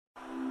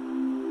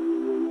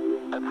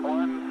It's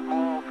one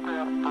small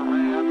step for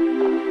man,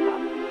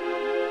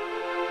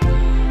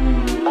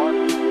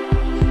 one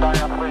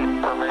giant leap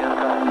for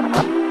mankind.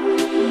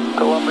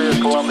 Columbia,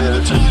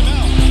 this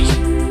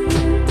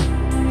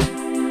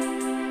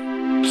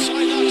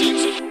is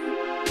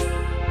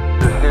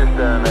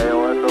Houston,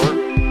 AOS, over.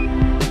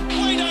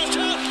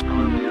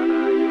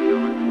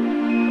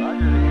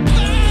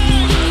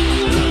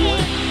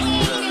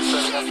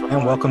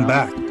 And welcome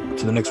back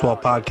to the Knicks Wall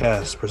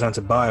Podcast,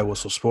 presented by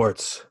Whistle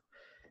Sports.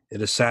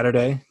 It is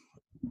Saturday,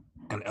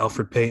 and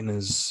Elfrid Payton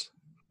is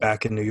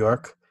back in New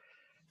York.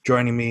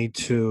 Joining me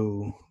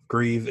to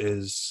grieve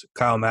is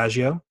Kyle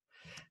Maggio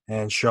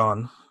and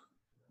Sean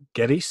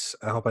Geddes.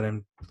 I hope I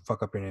didn't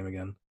fuck up your name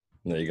again.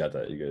 No, you got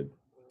that. You're good.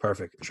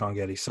 Perfect, Sean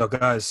Geddes. So,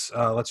 guys,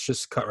 let's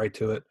just cut right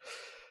to it.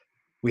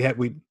 We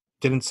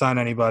didn't sign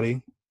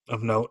anybody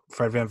of note.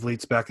 Fred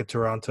VanVleet's back at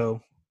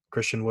Toronto.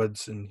 Christian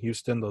Woods in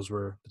Houston. Those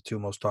were the two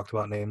most talked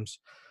about names.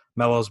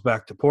 Melo's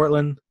back to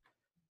Portland.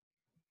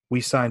 We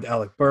signed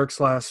Alec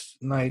Burks last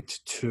night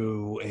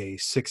to a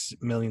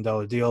 $6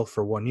 million deal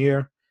for 1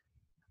 year.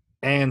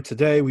 And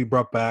today we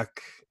brought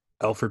back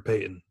Elfrid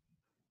Payton.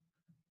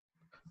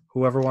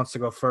 Whoever wants to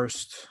go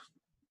first,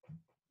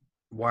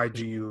 why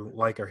do you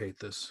like or hate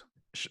this?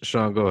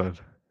 Sean, go ahead.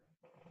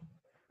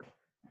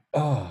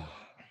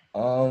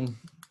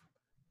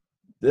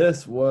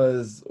 This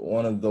was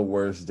one of the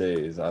worst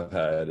days I've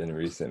had in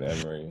recent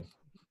memory.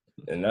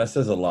 And that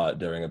says a lot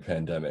during a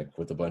pandemic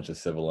with a bunch of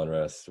civil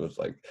unrest. It was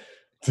like,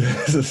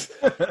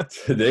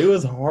 today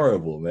was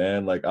horrible,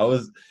 man.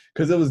 Because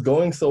it was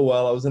going so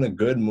well, I was in a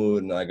good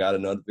mood, and I got a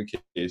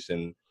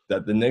notification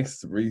that the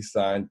Knicks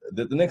signed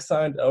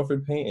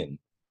Elfrid Payton.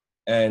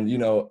 And, you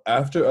know,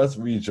 after us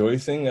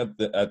rejoicing at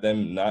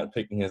them not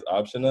picking his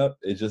option up,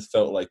 it just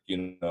felt like,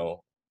 you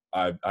know,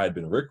 I'd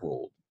been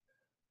rickrolled.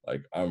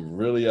 Like, I'm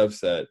really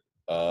upset.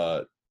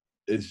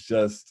 It's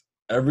just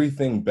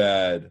everything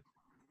bad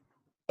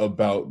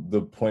about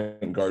the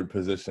point guard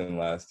position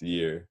last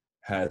year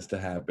has to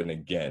happen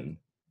again.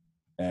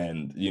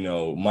 And, you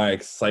know, my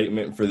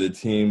excitement for the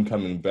team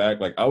coming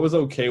back, like, I was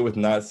okay with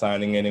not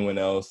signing anyone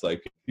else.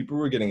 Like, people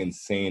were getting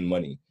insane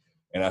money.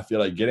 And I feel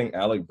like getting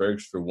Alec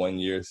Burks for 1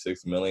 year,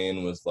 $6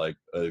 million was like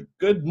a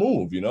good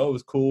move. You know, it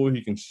was cool.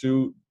 He can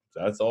shoot.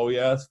 That's all we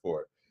asked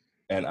for.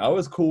 And I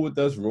was cool with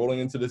us rolling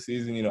into the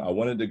season. You know, I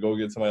wanted to go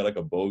get somebody like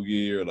a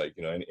Bogey or like,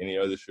 you know, any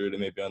other shooter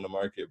that may be on the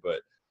market, but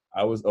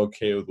I was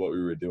okay with what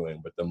we were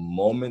doing. But the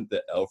moment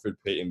that Elfrid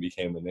Payton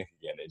became a Knick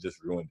again, it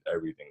just ruined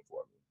everything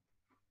for me.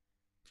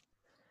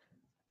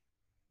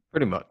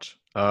 Pretty much.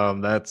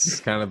 That's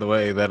kind of the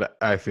way that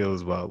I feel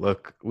as well.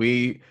 Look,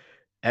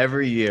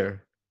 every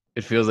year,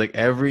 it feels like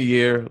every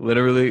year,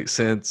 literally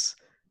since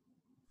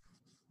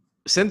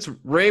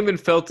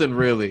Raymond Felton,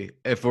 really,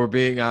 if we're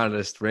being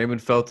honest,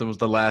 Raymond Felton was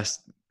the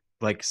last,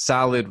 like,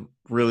 solid,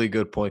 really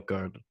good point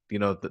guard, you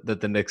know, that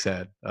the Knicks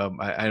had.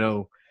 I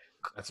know,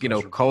 you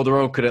know,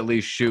 Calderon could at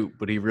least shoot,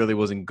 but he really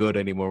wasn't good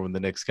anymore when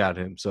the Knicks got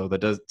him. So that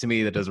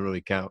doesn't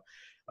really count.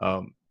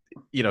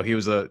 You know, he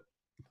was a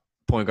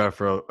point guard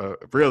for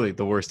really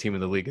the worst team in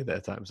the league at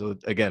that time. So,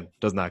 again,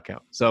 does not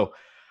count. So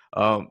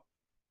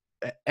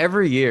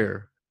every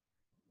year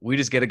we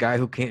just get a guy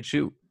who can't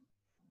shoot.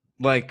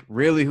 Like,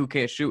 really, who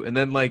can't shoot. And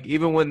then, like,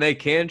 even when they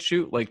can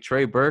shoot, like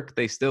Trey Burke,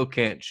 they still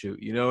can't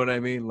shoot. You know what I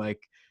mean? Like,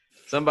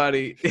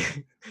 somebody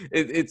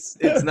it's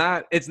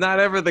not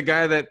ever the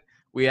guy that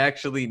we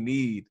actually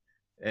need.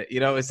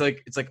 You know, it's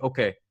like,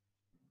 okay,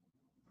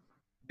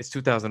 it's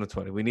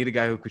 2020. We need a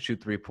guy who could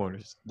shoot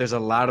three-pointers. There's a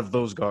lot of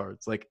those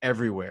guards, like,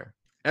 everywhere.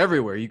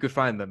 Everywhere. You could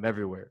find them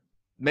everywhere.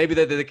 Maybe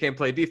they can't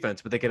play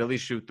defense, but they can at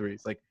least shoot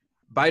threes. Like,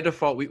 by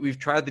default, we've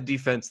tried the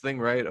defense thing,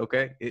 right?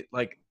 Okay?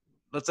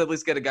 Let's at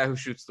least get a guy who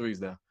shoots threes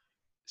now.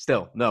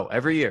 Still, no,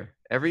 every year,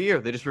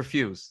 they just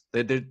refuse.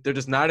 They're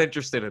just not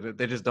interested in it.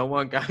 They just don't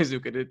want guys who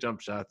can hit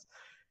jump shots.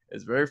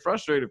 It's very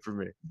frustrating for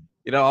me.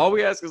 You know, all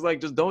we ask is, like,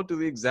 just don't do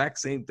the exact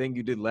same thing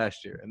you did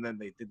last year. And then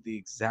they did the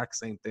exact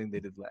same thing they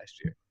did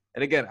last year.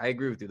 And again, I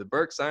agree with you. The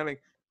Burke signing,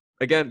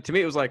 again, to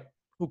me, it was like,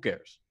 who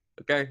cares?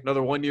 Okay,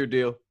 another 1 year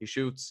deal. He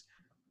shoots.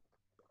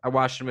 I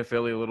watched him in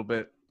Philly a little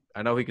bit.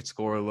 I know he could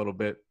score a little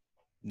bit.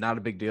 Not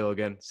a big deal.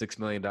 Again, $6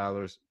 million.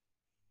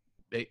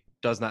 It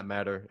does not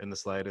matter in the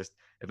slightest.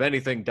 If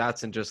anything,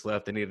 Dotson just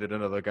left. They needed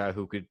another guy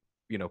who could,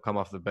 you know, come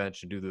off the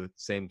bench and do the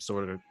same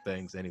sort of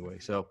things anyway.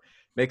 So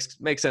makes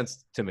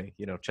sense to me.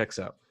 You know, checks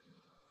out.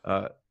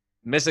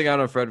 Missing out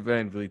on Fred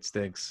VanVleet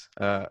stinks.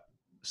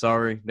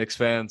 Sorry, Knicks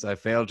fans, I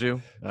failed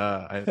you.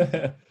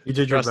 You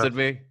did trusted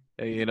me.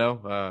 You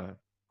know,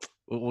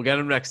 we'll get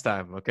him next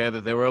time. Okay,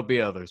 there will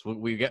be others.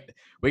 We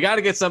got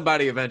to get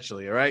somebody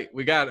eventually. All right,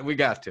 we got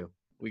to.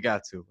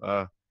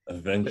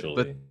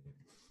 Eventually.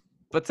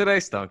 But today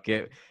stunk.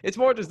 It's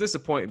more just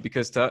disappointing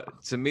because to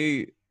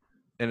me,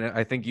 and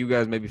I think you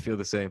guys maybe feel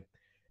the same,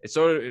 it's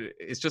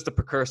just a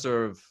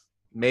precursor of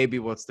maybe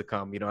what's to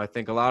come. You know, I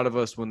think a lot of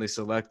us, when they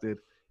selected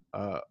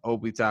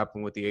Obi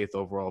Toppin with the 8th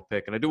overall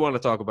pick, and I do want to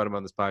talk about him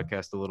on this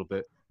podcast a little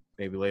bit,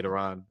 maybe later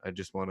on. I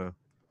just want to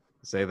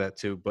say that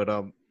too. But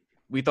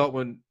we thought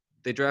when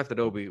they drafted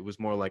Obi, it was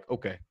more like,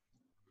 okay,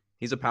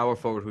 He's a power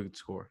forward who could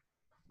score.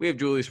 We have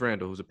Julius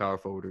Randle, who's a power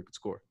forward who could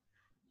score.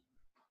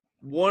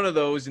 One of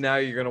those now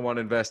you're going to want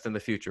to invest in the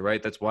future,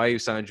 right? That's why you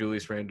signed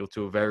Julius Randle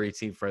to a very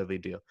team-friendly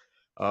deal.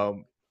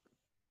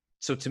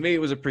 So to me,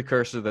 it was a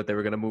precursor that they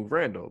were going to move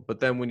Randle. But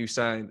then when you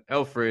signed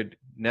Elfrid,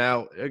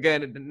 now,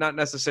 again, not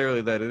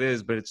necessarily that it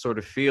is, but it sort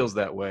of feels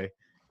that way,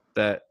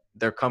 that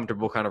they're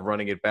comfortable kind of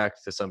running it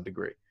back to some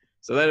degree.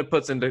 So then it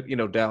puts into,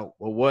 doubt,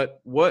 well,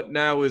 what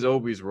now is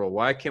Obi's role?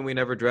 Why can we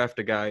never draft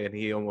a guy and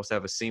he almost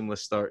have a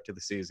seamless start to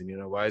the season?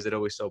 Why is it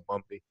always so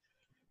bumpy?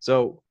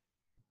 So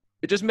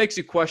it just makes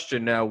you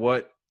question now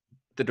what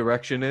the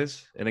direction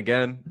is. And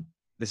again,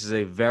 this is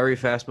a very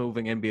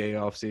fast-moving NBA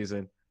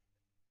offseason.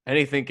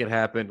 Anything can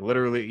happen,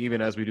 literally,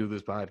 even as we do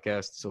this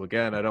podcast. So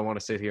again, I don't want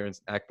to sit here and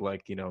act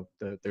like,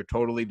 they're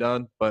totally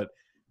done. But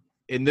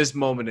in this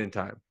moment in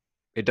time,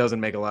 it doesn't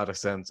make a lot of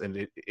sense.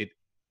 And it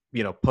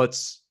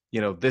puts,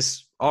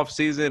 this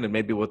offseason and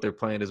maybe what their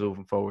plan is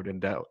moving forward in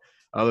doubt,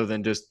 other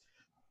than just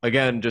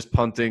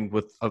punting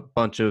with a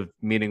bunch of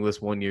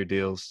meaningless one-year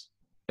deals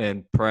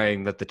and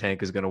praying that the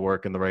tank is going to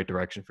work in the right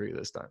direction for you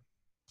this time.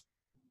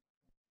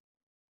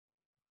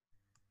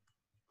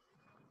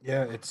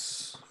 Yeah,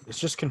 it's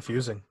just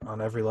confusing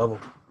on every level.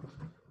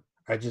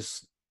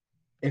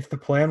 If the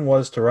plan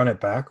was to run it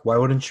back, why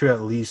wouldn't you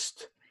at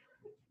least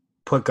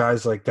put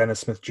guys like Dennis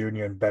Smith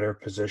Jr. in better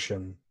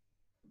position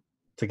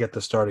to get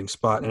the starting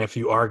spot? And if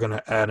you are going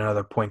to add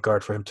another point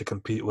guard for him to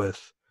compete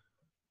with,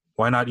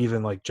 why not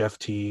even like Jeff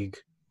Teague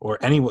or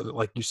anyone,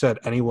 like you said,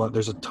 anyone?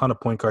 There's a ton of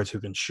point guards who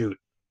can shoot.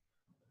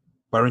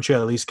 Why don't you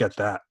at least get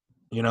that?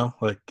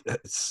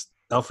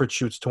 Elfrid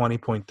shoots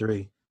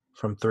 20.3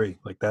 from 3.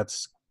 Like,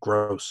 that's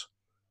gross.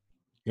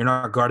 You're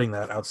not guarding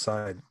that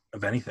outside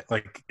of anything.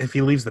 Like, if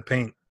he leaves the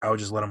paint, I would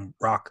just let him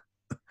rock.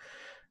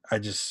 I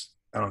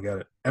don't get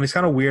it. And it's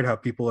kind of weird how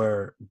people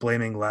are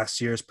blaming last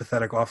year's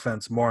pathetic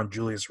offense more on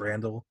Julius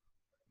Randle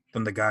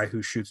than the guy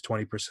who shoots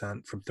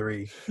 20% from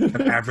 3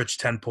 and averaged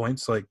 10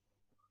 points. Like,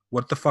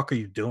 what the fuck are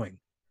you doing?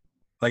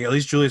 Like, at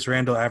least Julius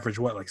Randle averaged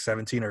like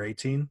 17 or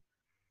 18?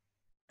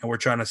 And we're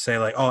trying to say,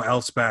 like, oh,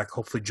 Elf's back.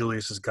 Hopefully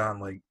Julius is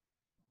gone. Like,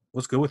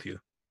 what's good with you?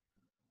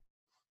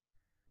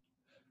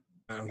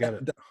 I don't get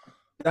it.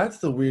 That's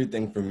the weird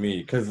thing for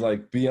me, because,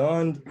 like,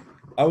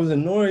 I was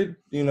annoyed,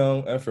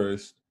 at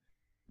first,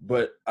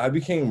 but I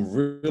became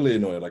really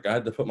annoyed. Like, I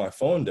had to put my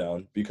phone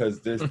down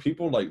because there's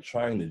people, like,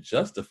 trying to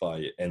justify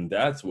it, and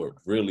that's what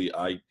really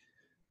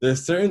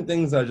there's certain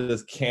things I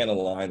just can't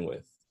align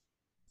with.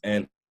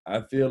 And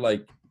I feel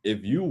like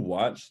if you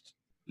watched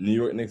New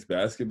York Knicks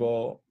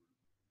basketball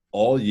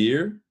all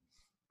year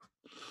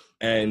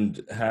and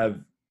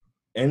have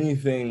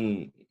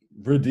anything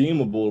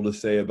redeemable to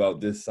say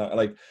about this,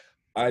 like,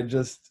 I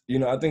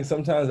think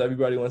sometimes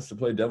everybody wants to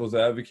play devil's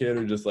advocate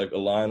or just like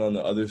align on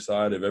the other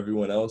side of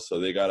everyone else, so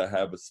they got to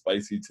have a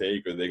spicy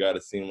take or they got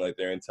to seem like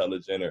they're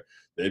intelligent or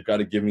they've got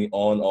to give me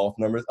on-off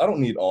numbers. I don't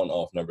need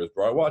on-off numbers,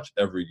 bro. I watch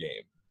every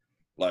game,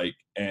 like,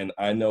 and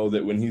I know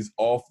that when he's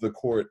off the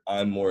court,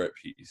 I'm more at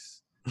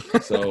peace.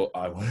 So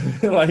I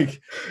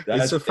like,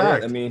 that's it's a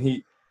fact. I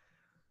mean,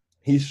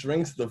 he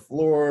shrinks the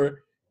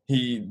floor.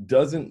 He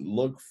doesn't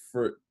look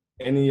for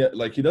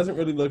he doesn't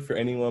really look for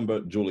anyone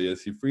but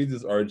Julius. He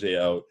freezes RJ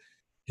out.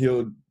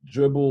 He'll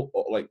dribble,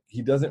 like,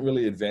 he doesn't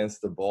really advance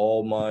the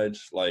ball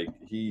much. Like,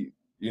 the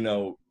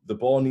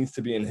ball needs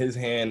to be in his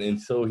hand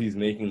until he's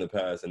making the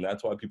pass. And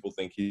that's why people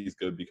think he's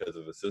good because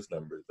of assist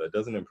numbers. That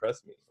doesn't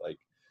impress me. Like,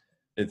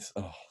 there's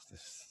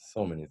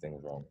so many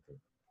things wrong with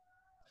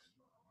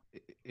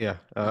it. Yeah.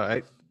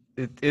 I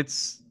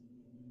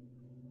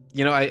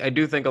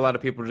do think a lot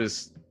of people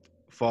just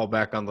fall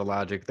back on the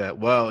logic that,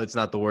 well, it's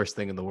not the worst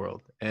thing in the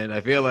world. And I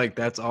feel like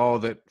that's all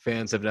that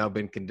fans have now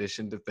been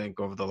conditioned to think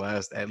over the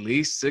last at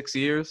least 6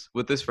 years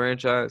with this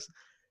franchise,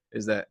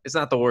 is that it's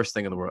not the worst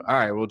thing in the world. All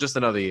right, well, just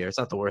another year. It's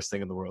not the worst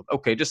thing in the world.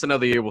 Okay, just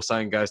another year we'll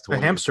sign guys to a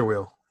hamster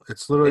wheel.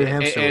 It's literally a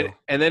hamster wheel.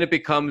 And then it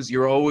becomes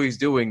you're always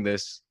doing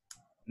this,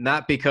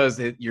 not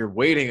because you're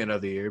waiting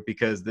another year,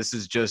 because this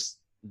is just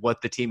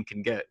what the team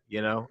can get,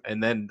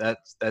 and then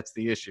that's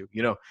the issue.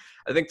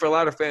 I think for a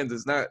lot of fans,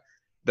 it's not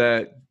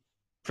that.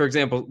 For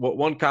example,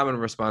 one common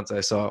response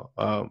I saw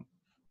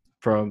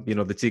from, the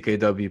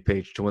TKW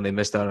page to when they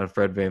missed out on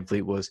Fred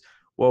VanVleet was,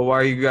 well, why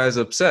are you guys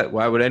upset?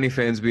 Why would any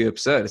fans be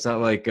upset? It's not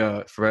like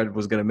Fred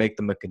was going to make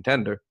them a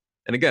contender.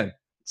 And again,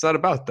 it's not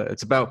about that.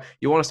 It's about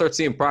you want to start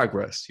seeing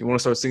progress. You want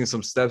to start seeing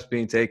some steps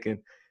being taken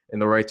in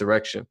the right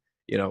direction,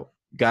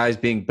 guys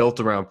being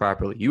built around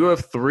properly. You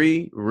have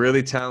 3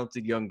 really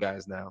talented young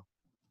guys now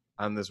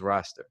on this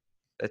roster.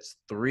 That's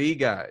 3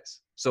 guys.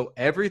 So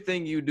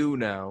everything you do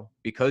now,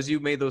 because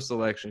you made those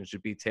selections,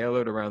 should be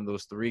tailored around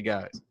those 3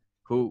 guys,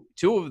 who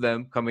 2 of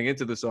them coming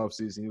into this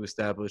offseason you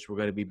established were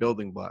going to be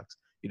building blocks.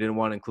 You didn't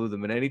want to include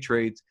them in any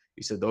trades.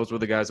 You said those were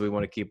the guys we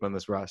want to keep on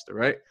this roster,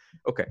 right?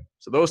 Okay,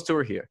 so those 2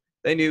 are here.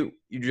 Then you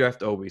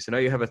draft Obi. So now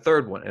you have a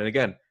 3rd one. And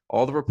again,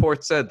 all the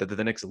reports said that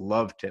the Knicks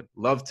loved him,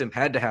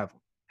 had to have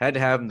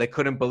him. They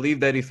couldn't believe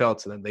that he fell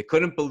to them. They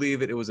couldn't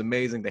believe it. It was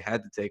amazing. They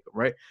had to take him,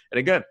 right? And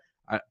again,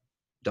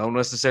 don't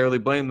necessarily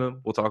blame them.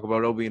 We'll talk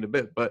about Obi in a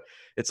bit, but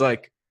it's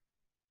like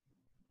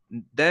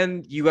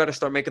then you got to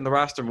start making the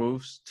roster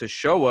moves to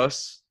show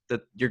us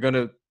that you're going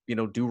to,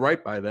 do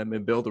right by them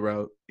and build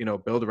around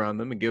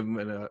them and give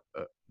them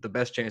the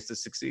best chance to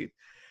succeed.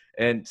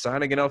 And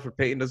signing an Elfrid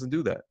Payton doesn't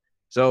do that.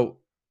 So,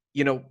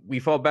 we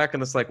fall back on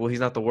this like, well, he's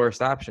not the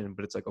worst option,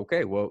 but it's like,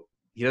 okay, well,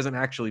 he doesn't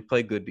actually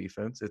play good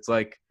defense. It's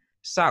like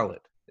solid.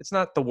 It's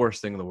not the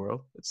worst thing in the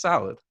world. It's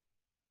solid.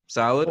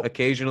 Solid.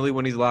 Occasionally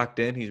when he's locked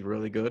in, he's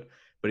really good,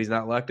 but he's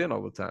not locked in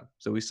all the time.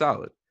 So he's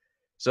solid.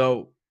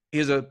 So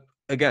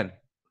again,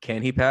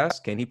 can he pass?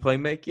 Can he play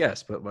make?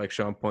 Yes. But like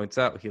Sean points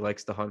out, he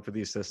likes to hunt for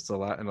the assists a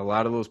lot. And a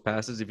lot of those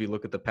passes, if you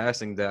look at the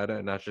passing data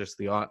and not just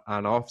the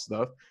on-off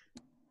stuff,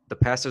 the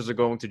passes are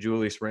going to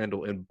Julius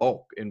Randle in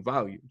bulk, in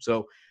volume.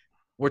 So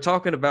we're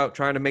talking about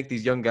trying to make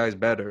these young guys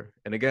better.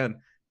 And again,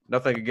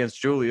 nothing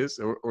against Julius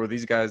or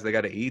these guys. They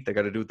got to eat. They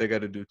got to do what they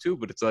got to do too.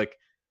 But it's like,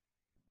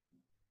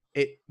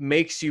 it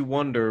makes you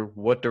wonder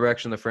what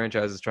direction the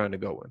franchise is trying to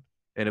go in.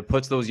 And it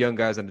puts those young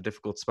guys in a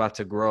difficult spot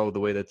to grow the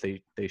way that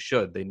they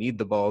should. They need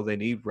the ball. They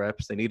need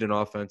reps. They need an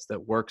offense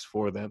that works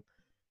for them.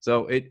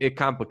 So it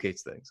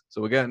complicates things.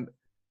 So, again,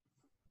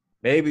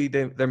 maybe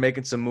they're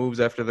making some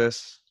moves after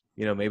this.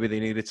 Maybe they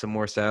needed some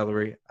more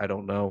salary. I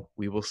don't know.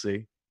 We will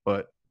see.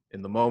 But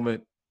in the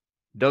moment,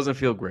 it doesn't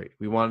feel great.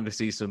 We wanted to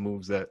see some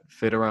moves that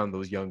fit around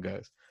those young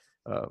guys.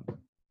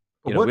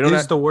 What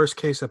is the worst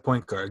case at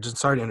point guard? Just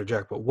sorry to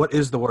interject, but what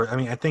is the worst? I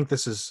mean, I think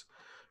this is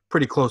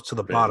pretty close to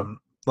the bottom.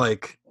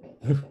 Like,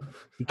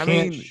 he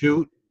can't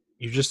shoot.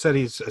 You just said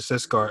he's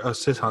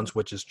assist hunts,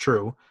 which is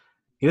true.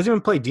 He doesn't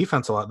even play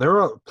defense a lot. There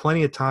were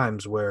plenty of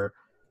times where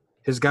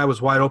his guy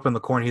was wide open in the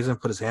corner. He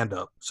doesn't put his hand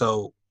up.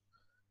 So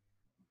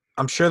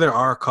I'm sure there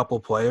are a couple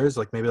players,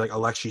 like maybe like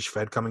Alexei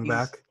Shved coming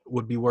back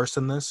would be worse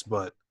than this,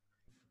 but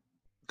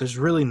there's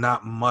really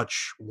not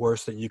much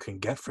worse that you can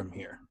get from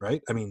here,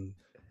 right? I mean,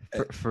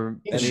 for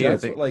and me, I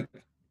think like.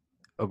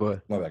 Oh, go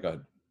ahead. My bad. Go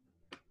ahead.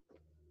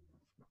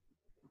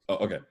 Oh,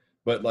 okay.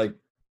 But like,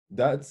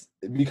 that's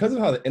because of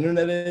how the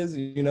internet is,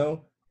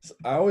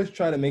 I always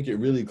try to make it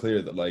really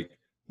clear that like,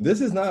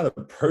 this is not a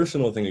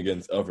personal thing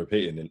against Elfrid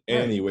Payton in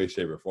any way,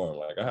 shape, or form.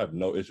 Like, I have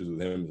no issues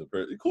with him as a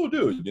person. Cool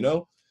dude,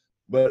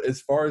 But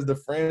as far as the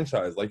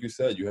franchise, like you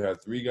said, you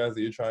have three guys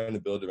that you're trying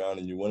to build around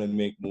and you want to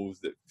make moves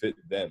that fit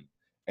them.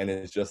 And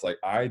it's just like,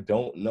 I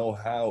don't know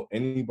how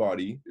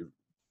anybody,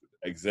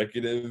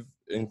 executive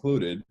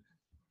included,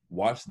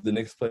 watched the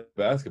Knicks play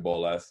basketball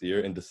last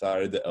year and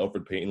decided that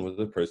Elfrid Payton was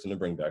the person to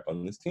bring back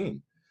on this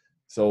team.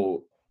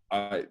 So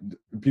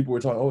people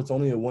were talking, oh, it's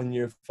only a 1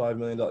 year, $5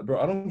 million.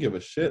 Bro, I don't give a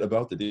shit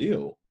about the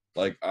deal.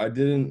 Like, I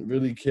didn't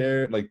really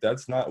care. Like,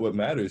 that's not what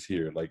matters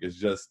here. Like, it's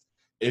just,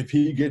 if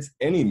he gets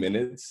any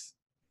minutes,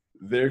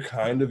 they're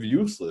kind of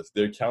useless.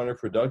 They're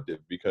counterproductive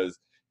because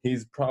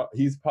he's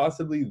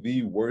possibly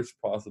the worst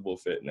possible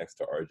fit next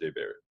to RJ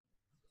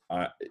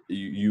Barrett.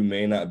 You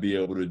may not be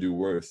able to do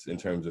worse in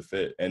terms of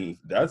fit. And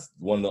that's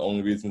one of the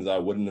only reasons I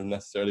wouldn't have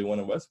necessarily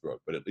wanted Westbrook.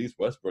 But at least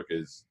Westbrook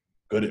is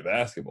good at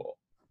basketball.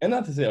 And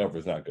not to say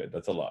Elfrid's not good.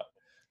 That's a lot.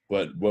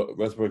 But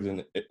Westbrook is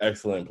an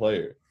excellent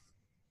player.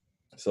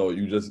 So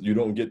you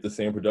don't get the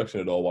same production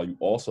at all while you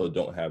also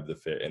don't have the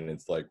fit. And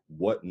it's like,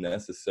 what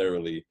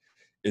necessarily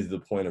is the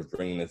point of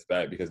bringing this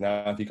back? Because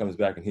now if he comes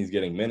back and he's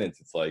getting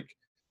minutes, it's like,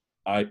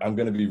 I'm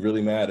going to be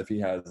really mad if he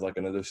has like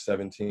another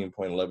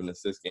 17.11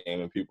 assist game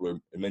and people are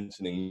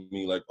mentioning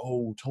me like,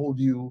 oh, told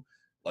you.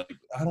 Like,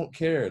 I don't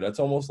care. That's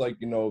almost like,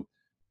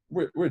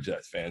 we're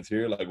Jets fans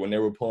here. Like when they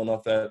pulling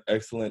off that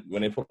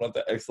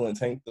excellent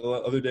tank the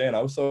other day, and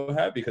I was so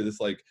happy because it's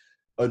like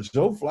a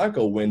Joe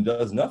Flacco win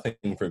does nothing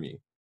for me.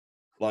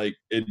 Like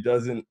it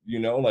doesn't,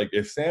 like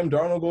if Sam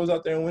Darnold goes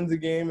out there and wins a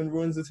game and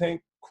ruins the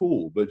tank,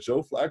 cool. But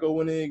Joe Flacco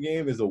winning a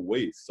game is a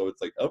waste. So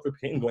it's like Elfrid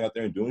Payton going out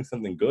there and doing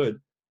something good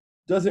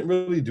doesn't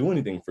really do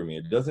anything for me.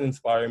 It doesn't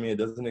inspire me. It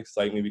doesn't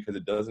excite me because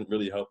it doesn't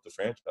really help the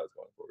franchise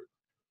going forward.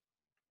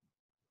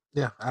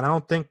 Yeah, and I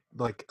don't think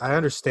I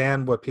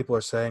understand what people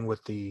are saying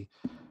with the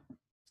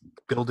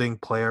building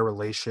player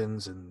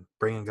relations and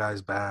bringing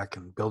guys back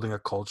and building a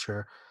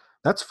culture.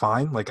 That's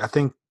fine. Like I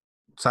think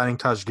signing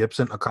Taj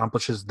Gibson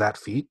accomplishes that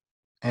feat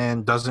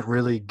and doesn't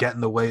really get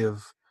in the way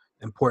of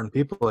important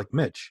people like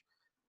Mitch.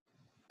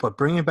 But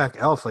bringing back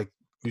Elf, like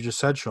you just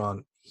said,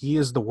 Sean, he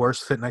is the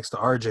worst fit next to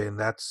RJ, and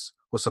that's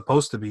was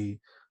supposed to be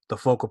the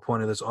focal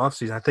point of this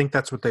offseason. I think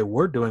that's what they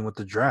were doing with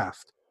the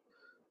draft.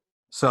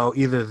 So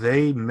either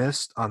they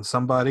missed on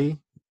somebody,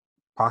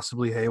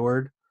 possibly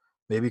Hayward,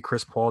 maybe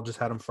Chris Paul just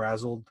had him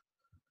frazzled,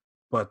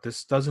 but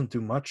this doesn't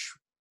do much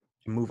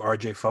to move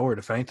RJ forward.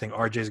 If anything,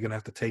 RJ is going to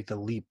have to take the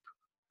leap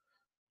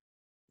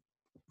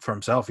for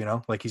himself,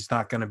 like he's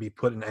not going to be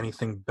put in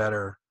anything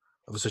better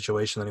of a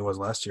situation than he was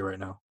last year right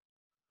now.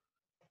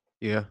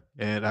 Yeah,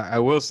 and I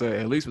will say,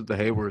 at least with the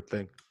Hayward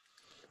thing,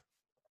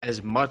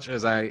 as much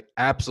as I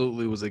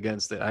absolutely was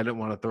against it, I didn't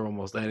want to throw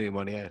almost any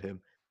money at him.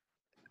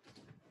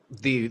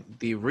 The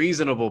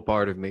reasonable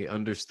part of me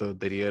understood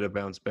that he had a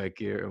bounce back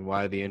year and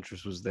why the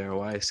interest was there,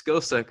 why his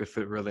skill set could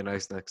fit really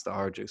nice next to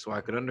RJ. So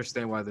I could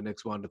understand why the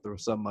Knicks wanted to throw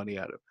some money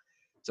at him.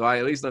 So I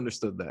at least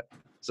understood that.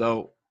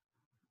 So,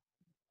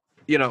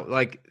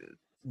 like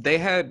they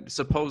had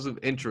supposed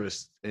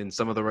interest in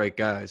some of the right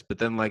guys, but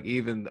then like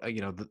even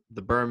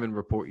the Berman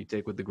report you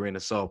take with a grain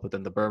of salt, but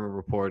then the Berman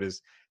report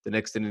is the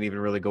Knicks didn't even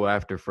really go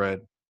after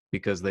Fred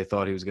because they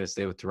thought he was going to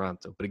stay with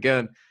Toronto. But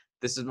again,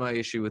 this is my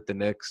issue with the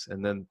Knicks,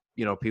 and then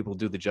people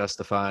do the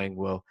justifying.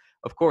 Well,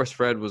 of course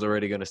Fred was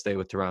already going to stay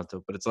with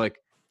Toronto, but it's like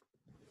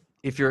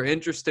if you're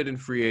interested in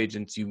free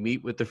agents, you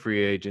meet with the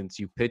free agents,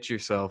 you pitch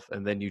yourself,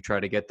 and then you try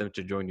to get them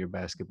to join your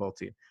basketball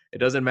team. It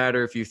doesn't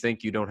matter if you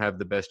think you don't have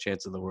the best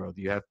chance in the world.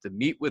 You have to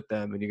meet with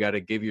them, and you got to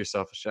give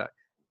yourself a shot.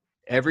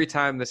 Every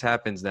time this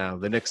happens now,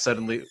 the Knicks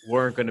suddenly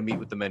weren't going to meet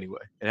with them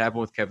anyway. It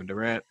happened with Kevin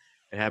Durant.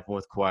 It happened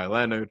with Kawhi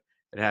Leonard.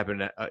 It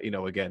happened,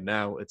 again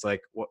now. It's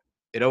like what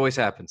it always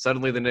happens.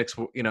 Suddenly the Knicks,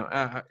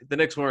 the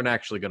Knicks weren't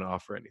actually going to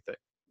offer anything,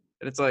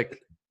 and it's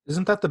like,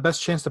 isn't that the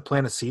best chance to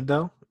plant a seed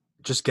though?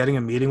 Just getting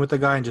a meeting with the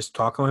guy and just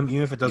talking to him,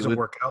 even if it doesn't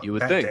work out you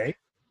would that think. day.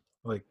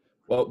 Like,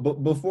 well,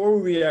 but before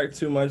we react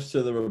too much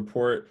to the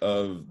report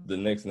of the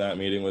Knicks not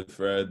meeting with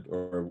Fred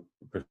or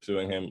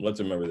pursuing him, let's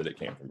remember that it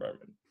came from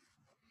Berman.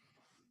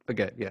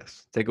 Again,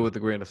 yes, take it with a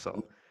grain of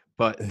salt.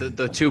 But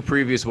the two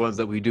previous ones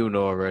that we do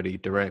know already,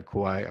 Durant,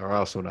 Kawhi, are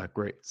also not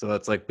great. So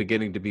that's like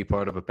beginning to be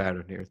part of a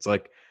pattern here. It's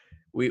like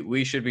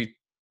we should be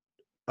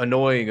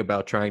annoying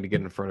about trying to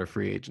get in front of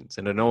free agents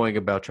and annoying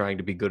about trying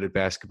to be good at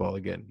basketball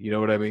again. You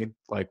know what I mean?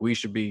 Like we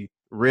should be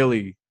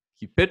really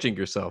keep pitching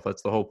yourself.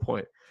 That's the whole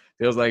point.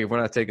 Feels like if we're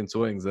not taking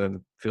swings, then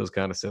it feels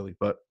kind of silly,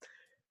 but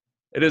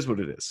it is what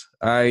it is.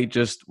 I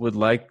just would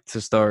like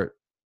to start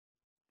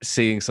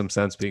seeing some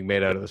sense being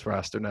made out of this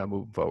roster now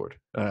moving forward.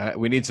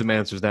 We need some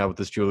answers now with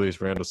this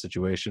Julius Randle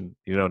situation.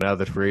 Now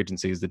that free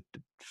agency is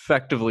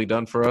effectively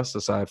done for us,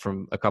 aside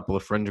from a couple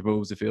of fringe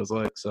moves, it feels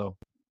like. So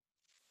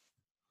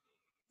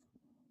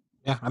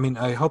yeah, I mean,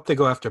 I hope they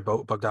go after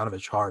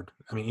Bogdanovich hard.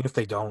 I mean, even if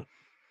they don't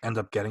end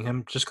up getting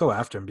him, just go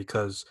after him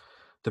because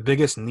the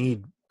biggest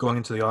need going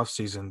into the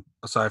offseason,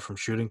 aside from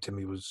shooting to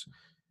me, was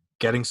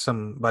getting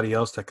somebody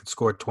else that could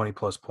score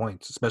 20-plus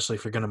points, especially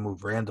if you're going to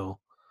move Randall,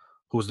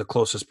 who was the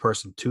closest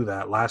person to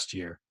that last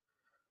year.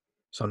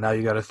 So now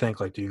you got to think,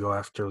 like, do you go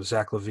after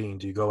Zach LaVine?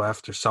 Do you go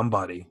after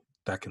somebody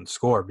that can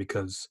score?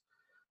 Because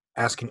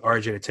asking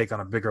RJ to take on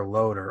a bigger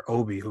load, or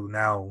Obi, who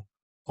now –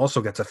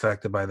 also gets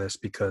affected by this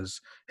because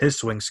his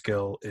swing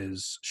skill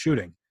is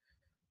shooting.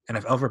 And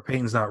if Elfrid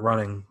Payton's not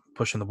running,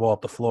 pushing the ball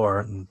up the floor,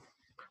 and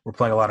we're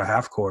playing a lot of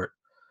half court,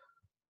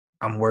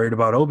 I'm worried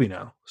about Obi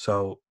now.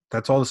 So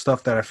that's all the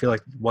stuff that I feel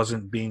like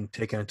wasn't being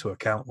taken into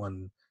account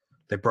when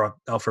they brought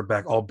Elfrid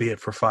back, albeit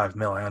for $5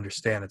 million. I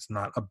understand it's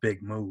not a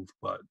big move,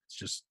 but it's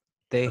just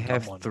they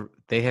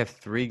have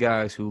three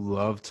guys who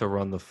love to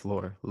run the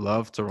floor.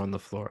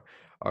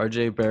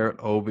 RJ Barrett,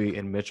 Obi,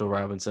 and Mitchell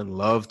Robinson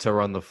love to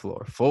run the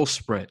floor. Full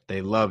sprint.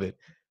 They love it.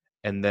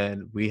 And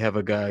then we have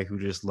a guy who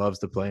just loves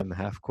to play in the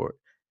half court.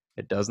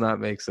 It does not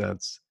make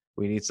sense.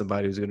 We need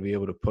somebody who's going to be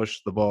able to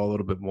push the ball a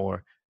little bit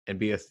more and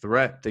be a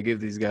threat to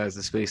give these guys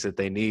the space that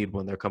they need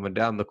when they're coming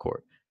down the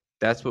court.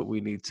 That's what we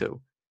need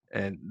too.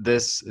 And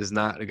this is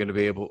not going to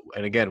be able –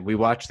 and again, we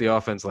watched the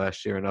offense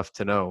last year enough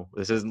to know.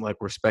 This isn't like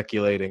we're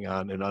speculating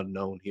on an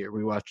unknown here.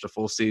 We watched a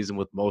full season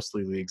with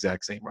mostly the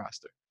exact same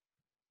roster.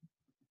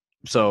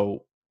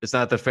 So it's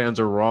not that fans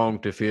are wrong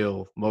to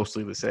feel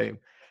mostly the same.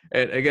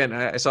 And again,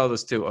 I saw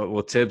this too.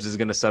 Well, Tibbs is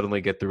going to suddenly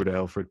get through to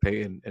Elfrid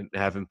Payton and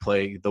have him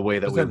play the way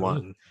that we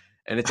want.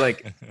 And it's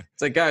like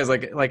guys,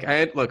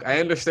 I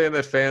understand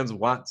that fans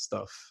want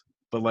stuff,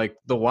 but like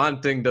the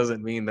wanting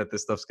doesn't mean that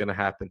this stuff's going to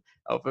happen.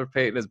 Elfrid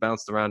Payton has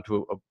bounced around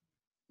to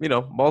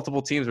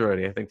multiple teams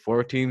already. I think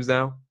 4 teams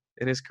now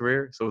in his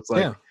career. So it's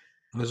like,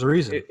 there's a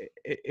reason.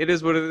 It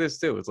is what it is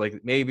too. It's like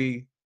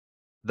maybe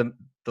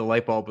the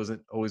light bulb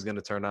isn't always going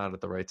to turn on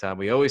at the right time.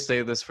 We always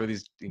say this for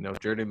these,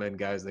 journeyman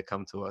guys that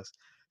come to us.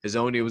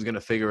 Hizoni was going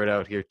to figure it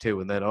out here too.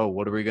 And then,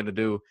 what are we going to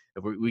do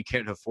if we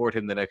can't afford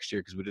him the next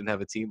year because we didn't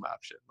have a team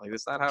option? Like,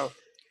 that's not how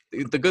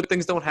the good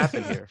things don't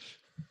happen here.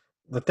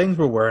 The things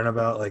we're worrying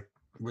about, like,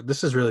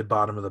 this is really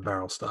bottom of the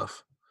barrel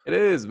stuff. It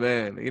is,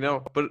 man.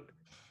 But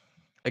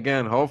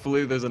again,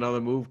 hopefully there's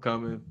another move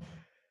coming.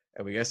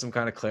 And we get some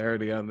kind of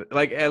clarity on it.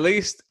 Like, at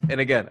least, and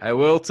again, I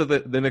will to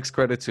the Knicks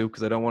credit too,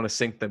 because I don't want to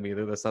sink them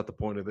either. That's not the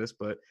point of this.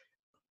 But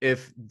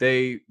if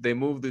they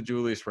move the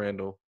Julius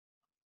Randle,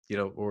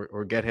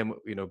 or get him,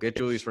 get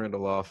Julius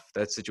Randle off,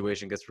 that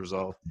situation gets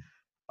resolved.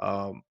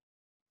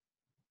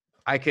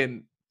 I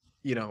can,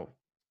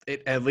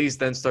 it at least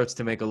then starts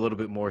to make a little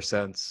bit more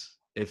sense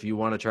if you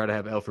want to try to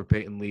have Elfrid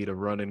Payton lead a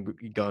run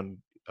and gun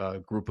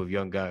group of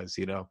young guys,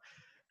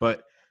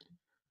 But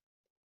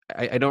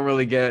I don't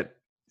really get.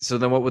 So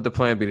then what would the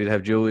plan be? To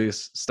have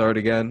Julius start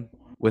again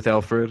with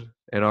Elfrid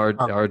and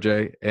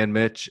RJ and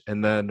Mitch,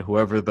 and then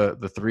whoever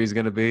the three is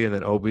going to be, and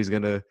then Obi's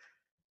going to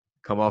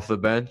come off the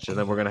bench, and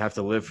then we're going to have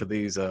to live for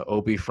these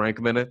Obi Frank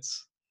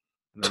minutes,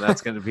 and then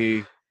that's going to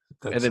be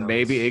 – and then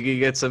maybe Iggy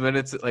gets some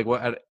minutes. Like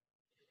what?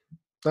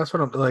 That's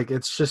what I'm – like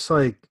it's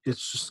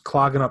just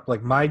clogging up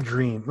like my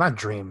dream – not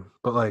dream,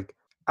 but like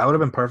I would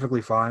have been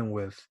perfectly fine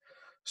with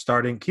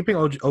keeping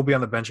Obi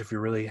on the bench if you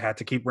really had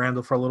to keep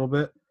Randall for a little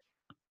bit.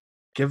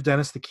 Give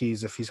Dennis the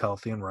keys if he's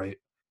healthy and right.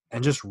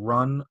 and just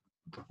run,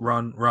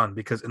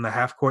 because in the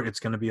half court it's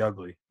going to be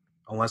ugly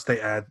unless they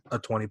add a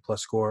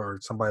 20-plus score or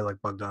somebody like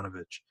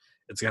Bogdanovich.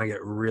 It's going to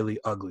get really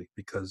ugly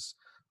because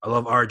I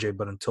love RJ,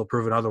 but until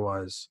proven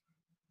otherwise,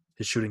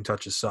 his shooting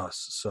touch is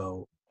sus.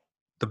 So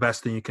the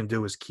best thing you can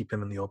do is keep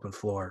him in the open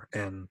floor.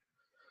 And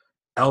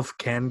Elf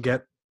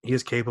he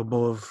is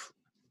capable of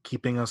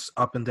keeping us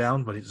up and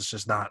down, but it's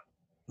just not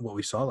what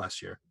we saw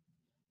last year.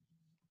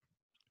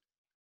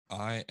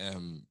 I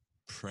am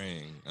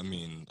praying. I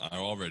mean, I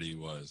already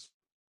was.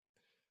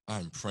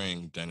 I'm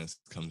praying Dennis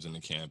comes into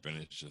camp and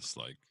it's just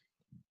like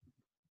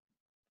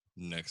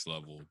next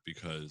level,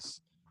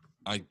 because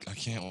I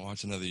can't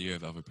watch another year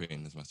of Alfred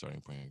Payton as my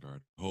starting point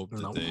guard. Hope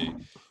that Nope. they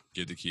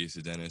give the keys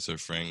to Dennis or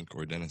Frank,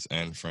 or Dennis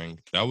and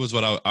Frank. That was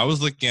what I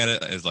was looking at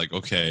it as, like,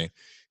 okay,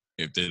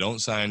 if they don't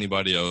sign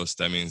anybody else,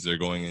 that means they're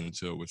going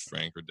into it with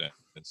Frank or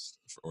Dennis,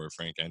 or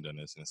Frank and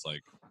Dennis. And it's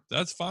like,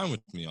 that's fine with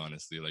me,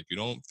 honestly. Like, you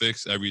don't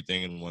fix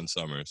everything in one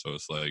summer. So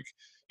it's like,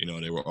 you know,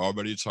 they were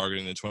already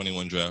targeting the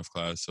 21 draft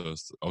class. So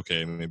it's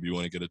okay, maybe you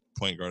want to get a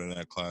point guard in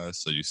that class.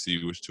 So you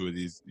see which two of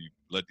these, you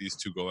let these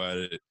two go at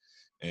it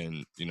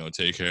and, you know,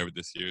 take care of it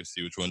this year,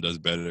 see which one does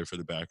better for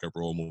the backup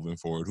role moving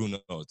forward. Who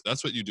knows?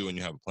 That's what you do when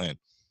you have a plan.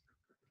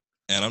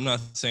 And I'm not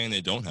saying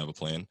they don't have a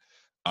plan.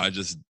 I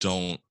just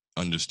don't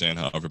understand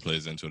how Alfred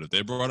plays into it. If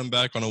they brought him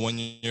back on a 1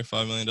 year,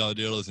 $5 million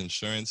deal as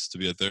insurance to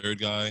be a third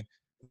guy,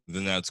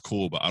 then that's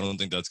cool. But I don't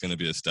think that's going to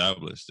be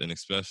established. And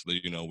especially,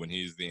 you know, when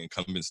he's the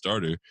incumbent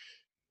starter,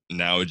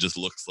 now it just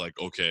looks like,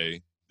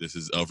 okay, this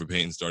is Alfred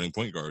Payton starting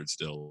point guard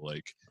still.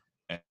 Like,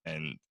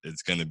 and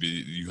it's going to be,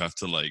 you have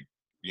to, like,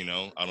 you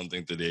know, I don't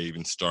think that they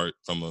even start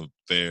from a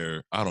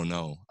fair, I don't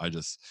know.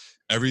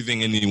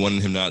 Everything in me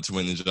wanted him not to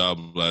win the job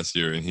last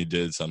year, and he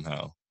did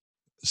somehow.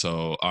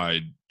 So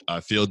I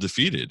feel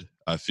defeated.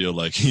 I feel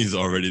like he's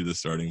already the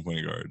starting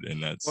point guard,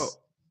 and that's... Well,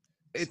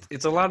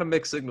 it's a lot of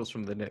mixed signals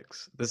from the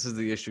Knicks. This is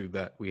the issue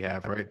that we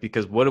have, right?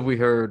 Because what have we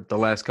heard the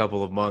last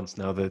couple of months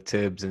now that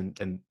Tibbs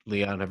and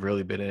Leon have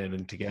really been in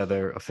and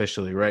together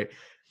officially, right?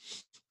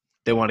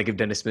 They want to give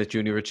Dennis Smith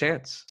Jr. a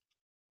chance.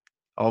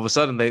 All of a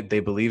sudden, they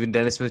believe in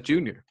Dennis Smith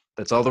Jr.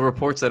 That's all the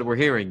reports that we're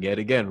hearing yet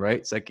again,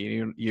 right?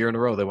 Second year in a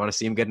row. They want to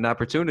see him get an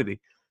opportunity.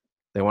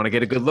 They want to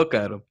get a good look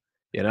at him,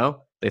 you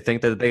know? They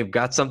think that they've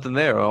got something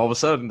there. All of a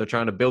sudden, they're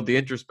trying to build the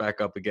interest back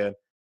up again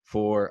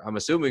for, I'm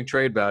assuming,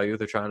 trade value.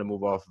 They're trying to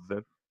move off of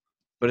him.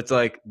 But it's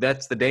like,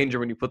 that's the danger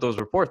when you put those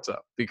reports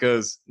up,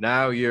 because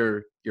now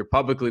you're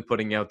publicly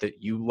putting out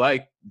that you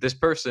like this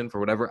person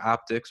for whatever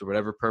optics or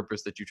whatever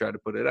purpose that you try to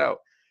put it out.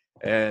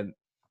 And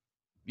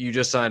you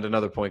just signed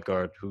another point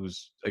guard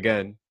who's,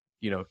 again,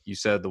 you know, you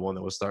said the one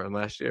that was starting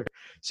last year.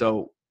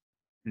 So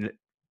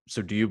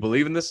do you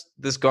believe in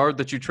this guard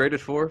that you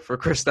traded for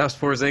Kristaps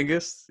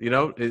Porzingis? You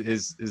know,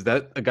 is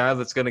that a guy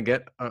that's going to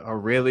get a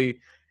really,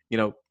 you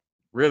know,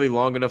 really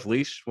long enough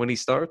leash when he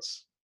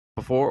starts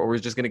before, or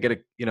is just going to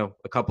get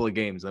a couple of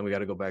games, then we got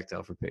to go back to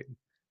Alfred Payton,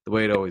 the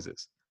way it always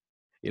is.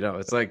 You know,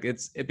 it's like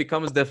it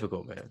becomes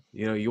difficult, man.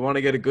 You know, you want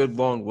to get a good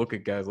long look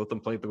at guys, let them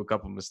play through a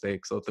couple of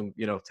mistakes, let them,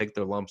 you know, take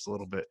their lumps a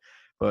little bit,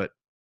 but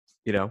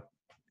you know,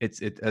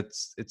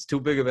 it's too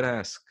big of an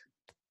ask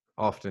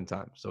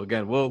oftentimes. So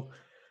again, we'll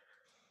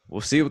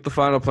see what the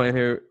final plan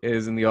here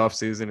is in the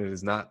offseason. It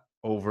is not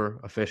over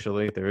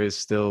officially. There is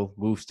still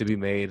moves to be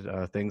made.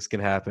 Things can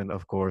happen,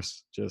 of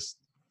course. Just,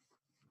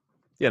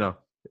 you know,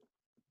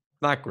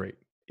 not great.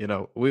 You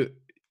know, we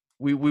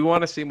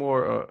want to see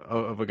more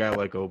of a guy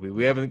like Obi.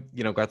 We haven't,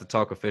 you know, got to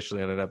talk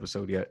officially on an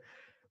episode yet.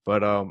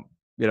 But,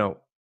 you know,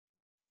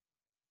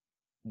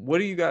 what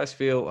do you guys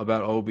feel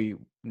about Obi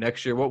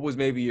next year? What was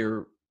maybe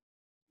your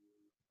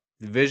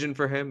vision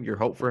for him, your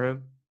hope for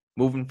him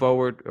moving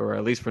forward, or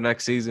at least for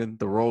next season,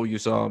 the role you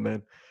saw him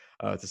in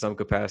to some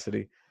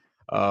capacity,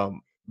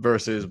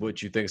 versus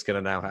what you think is going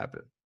to now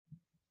happen?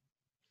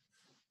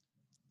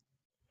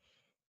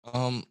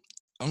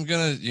 I'm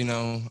gonna, you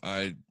know,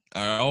 I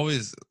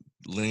always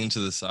lean to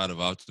the side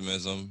of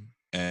optimism,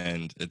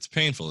 and it's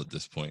painful at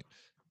this point,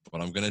 but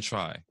I'm gonna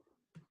try.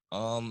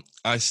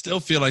 I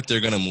still feel like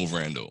they're gonna move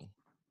Randall.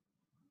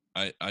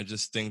 I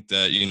just think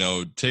that, you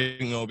know,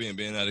 taking Obi and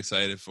being that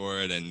excited for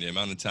it, and the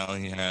amount of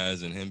talent he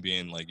has, and him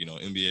being, like, you know,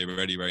 NBA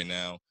ready right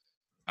now,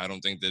 I don't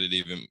think that it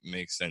even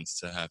makes sense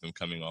to have him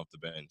coming off the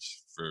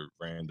bench for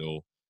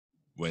Randall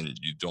when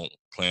you don't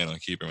plan on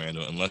keeping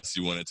Randall, unless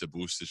you wanted to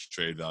boost his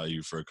trade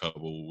value for a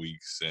couple of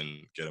weeks and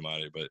get him out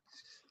of it. But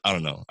I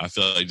don't know. I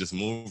feel like just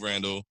move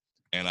Randall,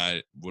 and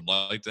I would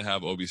like to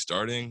have Obi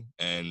starting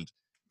and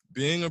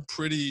being a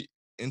pretty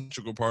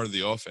integral part of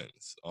the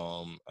offense.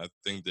 I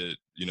think that,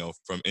 you know,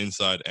 from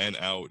inside and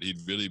out,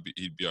 he'd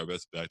be our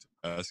best back to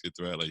basket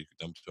threat. Like, you could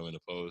dump to him in the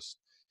post.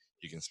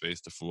 He can space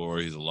the floor.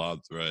 He's a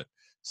lob threat.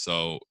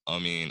 So, I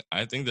mean,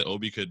 I think that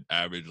Obi could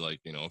average, like,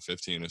 you know,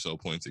 15 or so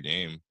points a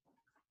game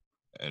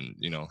and,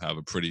 you know, have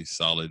a pretty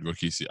solid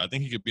rookie season. I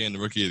think he could be in the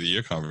rookie of the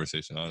year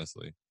conversation,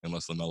 honestly,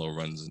 unless LaMelo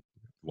runs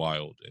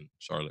wild in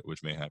Charlotte,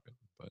 which may happen.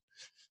 But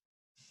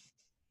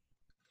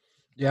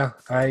Yeah,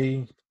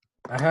 I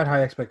had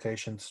high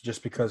expectations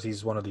just because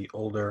he's one of the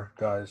older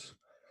guys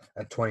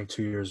at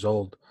 22 years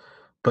old.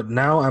 but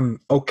now I'm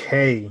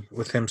okay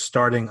with him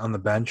starting on the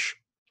bench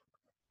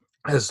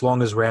as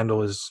long as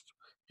Randall is,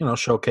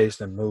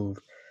 showcased and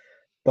moved.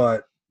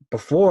 But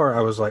before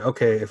I was like,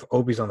 okay, if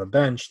Obi's on the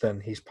bench, then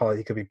he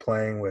could be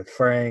playing with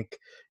Frank,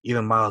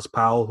 even Miles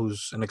Powell,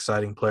 who's an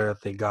exciting player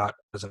that they got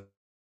as a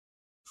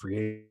free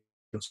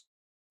agent,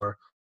 or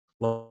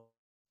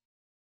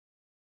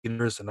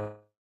leaders and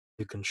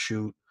who can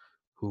shoot,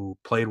 who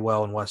played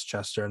well in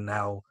Westchester, and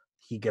now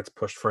he gets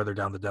pushed further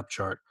down the depth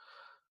chart.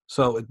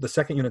 So the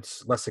second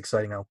unit's less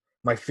exciting now.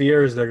 My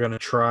fear is they're going to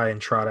try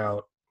and trot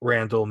out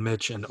Randall,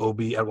 Mitch, and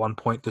Obi at one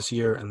point this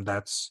year, and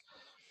that's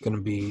going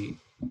to be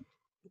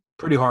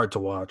pretty hard to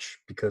watch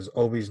because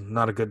Obi's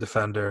not a good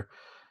defender,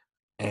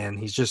 and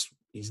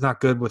he's not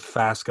good with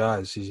fast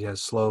guys. He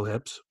has slow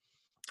hips,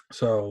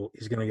 so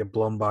he's going to get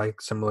blown by,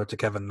 similar to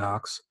Kevin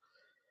Knox.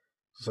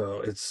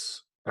 So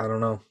I don't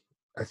know.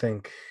 I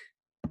think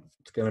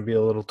it's going to be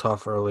a little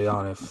tough early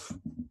on if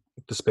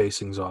the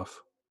spacing's off.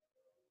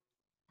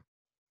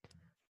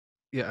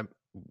 Yeah,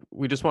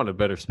 we just wanted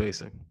better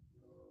spacing.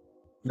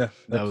 Yeah,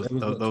 That was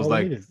all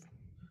we needed.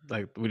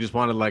 like we just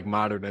wanted like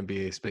modern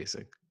NBA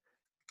spacing.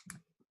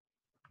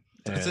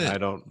 That's And it. I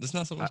don't. There's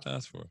not so much to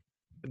ask for.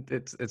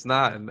 It's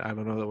not, and I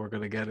don't know that we're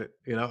gonna get it.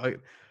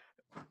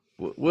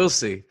 We'll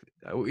see.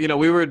 We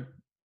were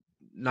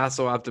not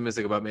so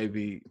optimistic about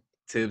maybe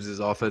Tibbs's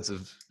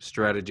offensive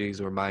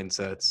strategies or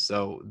mindsets.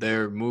 So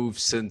their move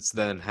since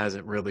then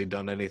hasn't really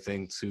done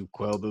anything to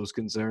quell those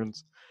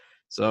concerns.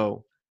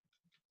 So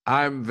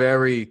I'm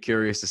very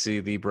curious to see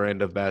the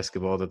brand of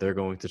basketball that they're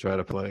going to try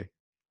to play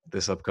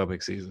this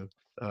upcoming season.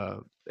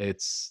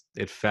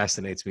 It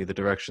fascinates me the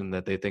direction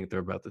that they think they're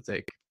about to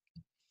take.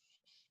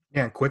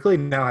 Yeah, and Quickly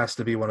now has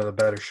to be one of the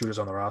better shooters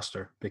on the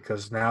roster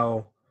because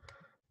now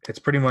it's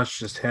pretty much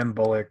just him,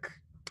 Bullock,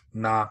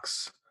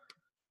 Knox,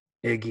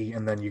 Iggy,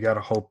 and then you got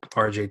to hope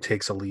RJ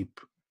takes a leap,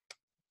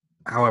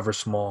 however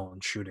small, in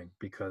shooting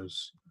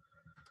because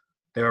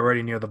they're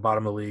already near the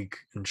bottom of the league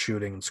in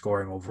shooting and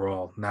scoring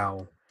overall.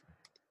 Now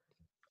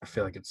I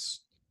feel like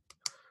it's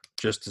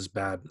just as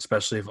bad,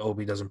 especially if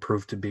Obi doesn't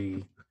prove to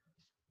be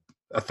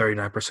a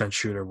 39%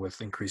 shooter with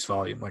increased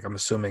volume. Like I'm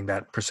assuming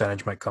that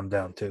percentage might come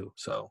down too.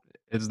 So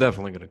It's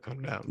definitely going to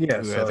come down. Yeah,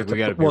 I so think we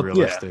got to be well, yeah.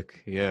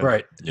 realistic. Yeah.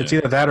 right, Yeah. it's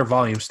either that or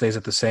volume stays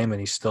at the same and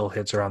he still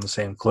hits around the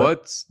same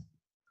clip.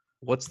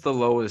 What's the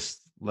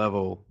lowest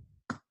level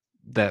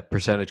that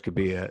percentage could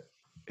be at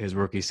his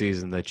rookie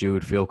season that you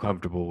would feel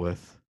comfortable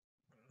with?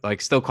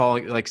 Like still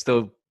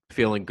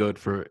feeling good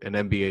for an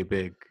NBA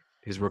big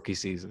his rookie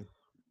season.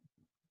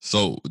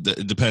 So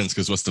it depends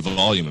because what's the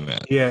volume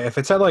at? Yeah, if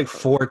it's at like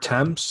 4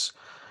 attempts,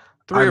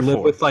 Three I or live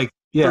four. with like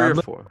Three I or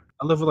live, four.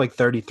 I live with like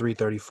 33,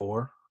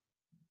 34.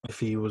 If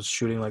he was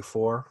shooting like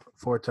four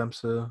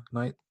attempts a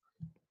night.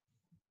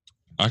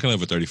 I can live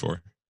with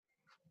 34.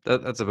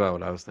 That's about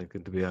what I was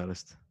thinking, to be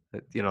honest.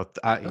 You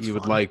That's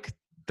would fine. like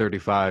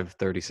 35,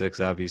 36,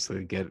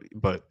 obviously,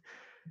 but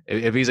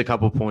if he's a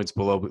couple points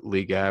below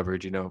league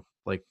average,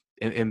 like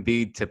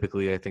Embiid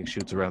typically, I think,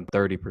 shoots around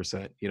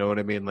 30%. You know what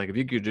I mean? Like if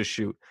you could just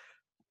shoot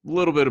a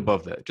little bit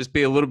above that, just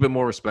be a little bit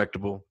more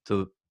respectable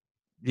to,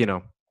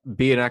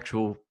 be an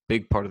actual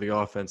big part of the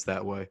offense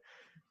that way,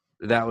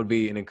 that would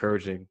be an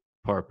encouraging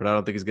part. But I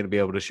don't think he's going to be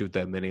able to shoot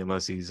that many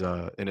unless he's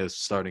in his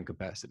starting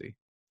capacity.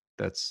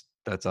 That's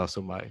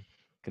also my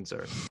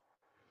concern.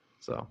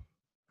 So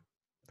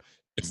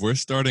If we're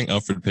starting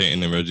Alfred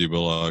Payton and Reggie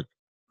Bullock,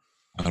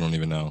 I don't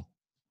even know.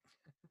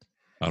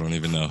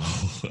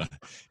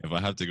 If I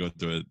have to go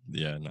through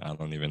it, I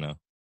don't even know.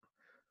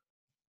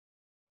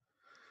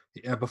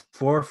 Yeah,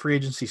 before free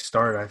agency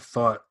started, I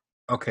thought,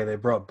 okay, they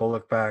brought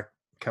Bullock back,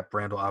 kept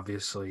Randall,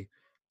 obviously.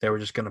 They were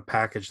just going to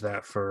package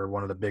that for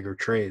one of the bigger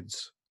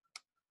trades.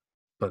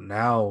 But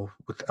now,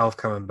 with Elf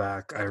coming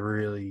back, I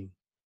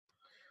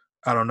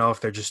don't know if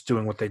they're just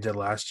doing what they did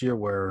last year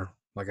where,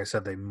 like I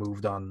said, they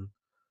moved on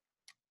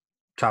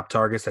top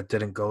targets that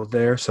didn't go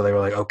there. So they were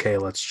like, okay,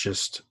 let's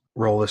just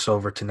roll this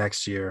over to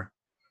next year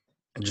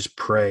and just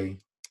pray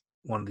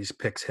one of these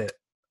picks hit.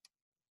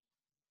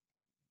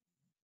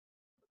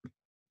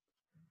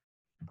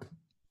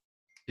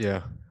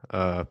 yeah,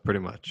 pretty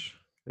much.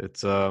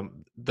 It's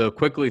the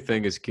Quickly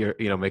thing is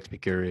makes me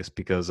curious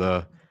because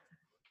I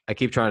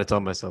keep trying to tell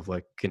myself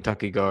like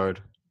Kentucky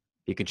guard,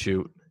 he can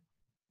shoot.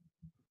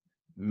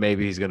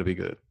 Maybe he's going to be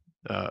good.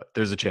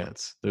 There's a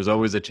chance. There's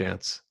always a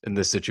chance in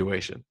this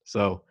situation.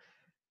 So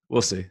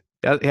we'll see.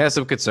 He has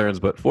some concerns,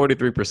 but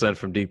 43%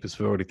 from deep is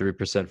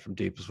 43% from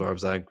deep as far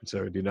as I'm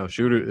concerned.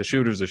 The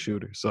shooter's a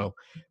shooter. So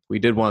we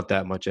did want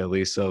that much at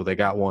least. So they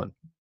got one.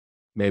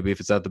 Maybe if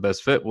it's not the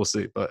best fit, we'll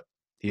see. But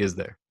he is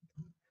there.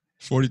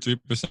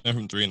 43%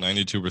 from three,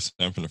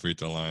 92% from the free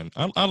throw line.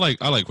 I like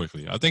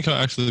Quickly. I think he'll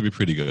actually be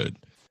pretty good,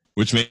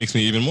 which makes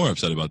me even more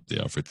upset about the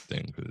Alfred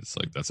thing because it's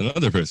like that's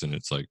another person.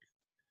 It's like,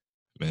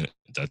 man,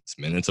 that's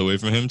minutes away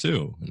from him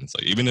too. And it's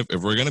like even if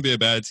we're gonna be a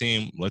bad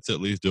team, let's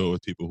at least do it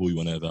with people who we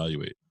want to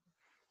evaluate.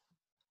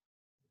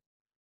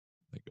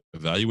 Like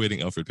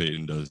evaluating Alfred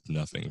Payton does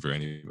nothing for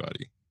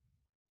anybody.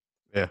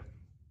 Yeah,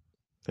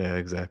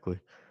 exactly.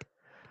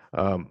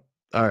 All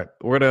right,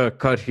 we're gonna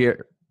cut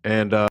here.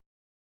 And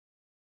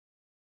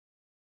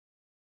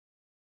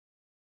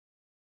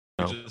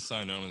We just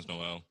signed Nerlens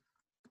Noel.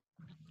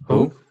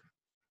 who?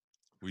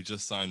 We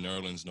just signed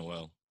Nerlens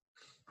Noel.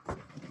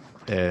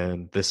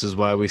 And this is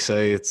why we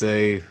say it's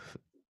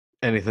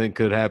anything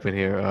could happen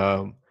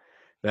here.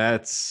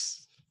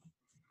 That's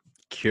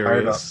Fire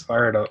it up. curious.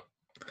 Fire it up.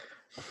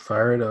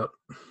 Fire it up.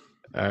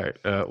 All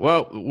right.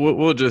 Well,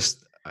 we'll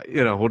just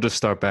we'll just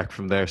start back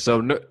from there.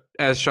 So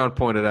as Sean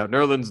pointed out,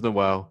 Nerlens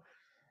Noel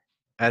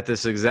at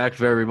this exact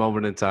very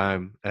moment in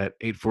time at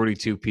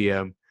 8:42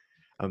 p.m.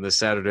 on this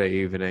Saturday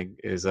evening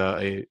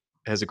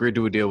has agreed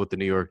to a deal with the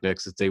New York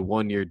Knicks. It's a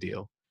 1-year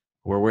deal.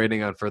 We're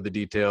waiting on further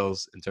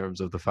details in terms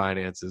of the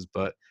finances,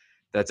 but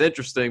that's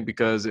interesting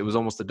because it was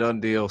almost a done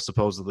deal,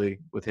 supposedly,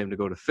 with him to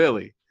go to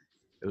Philly.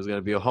 It was going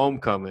to be a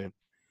homecoming,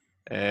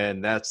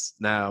 and that's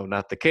now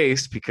not the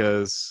case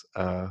because,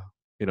 Woj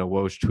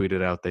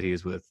tweeted out that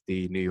he's with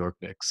the New York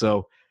Knicks.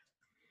 So,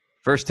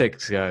 first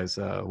takes, guys.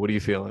 What are you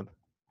feeling?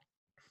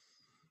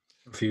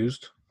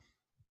 Confused.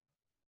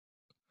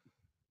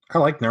 I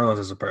like Nerlens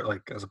as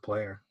a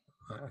player.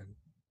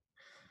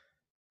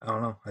 I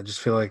don't know. I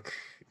just feel like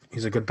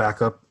he's a good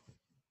backup,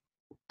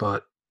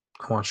 but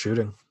I want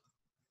shooting.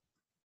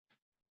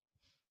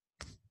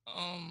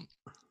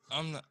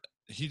 I'm not.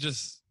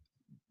 He's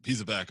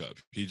a backup.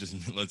 He just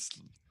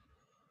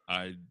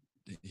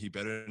he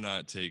better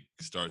not take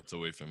starts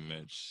away from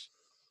Mitch.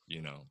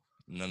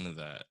 None of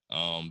that.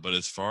 But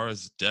as far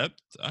as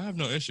depth, I have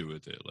no issue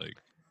with it.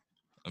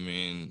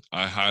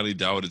 I highly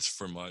doubt it's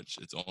for much.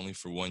 It's only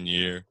for 1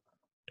 year.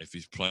 If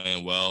he's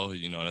playing well,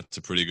 that's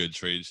a pretty good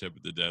trade chip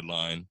at the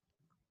deadline.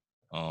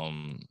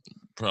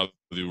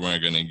 Probably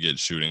weren't going to get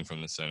shooting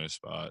from the center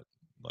spot.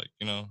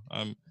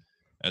 I'm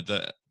at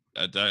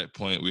that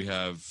point, we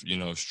have,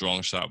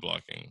 strong shot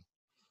blocking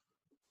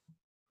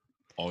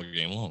all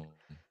game long.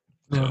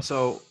 Yeah.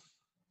 So,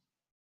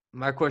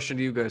 my question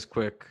to you guys,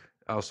 quick.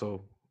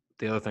 Also,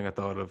 the other thing I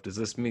thought of: does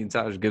this mean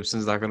Taj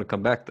Gibson's not going to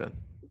come back then?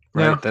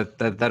 Right. Yeah.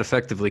 That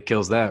effectively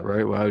kills that,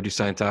 right? Why would you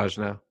sign Taj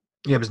now?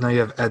 Yeah, because now you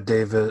have Ed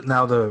Davis.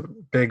 Now the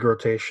big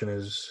rotation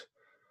is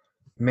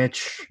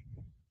Mitch,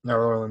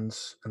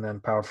 Nerlens, and then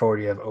power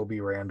forward you have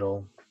Obi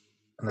Randall,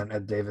 and then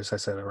Ed Davis. I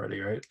said already,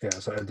 right? Yeah,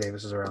 so Ed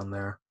Davis is around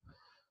there.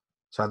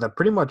 So that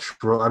pretty much.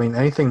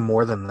 Anything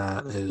more than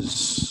that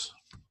is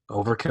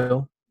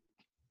overkill.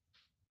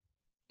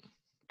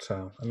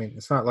 So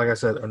it's not like I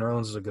said.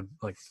 Nerlens is a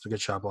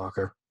good shot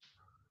blocker,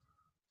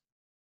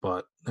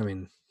 but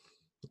it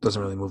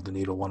doesn't really move the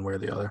needle one way or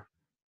the other.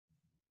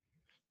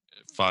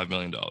 $5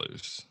 million.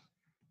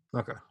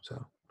 Okay,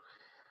 so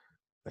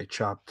they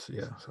chopped.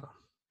 Yeah, so.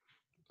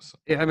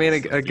 Yeah,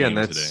 again,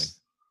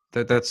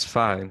 that's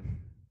fine.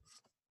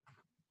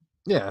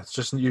 Yeah, it's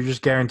just you're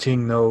just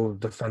guaranteeing no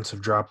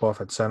defensive drop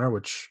off at center,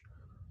 which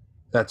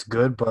that's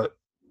good. But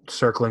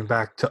circling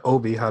back to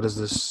Obi, how does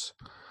this?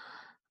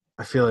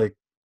 I feel like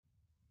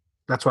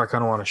that's why I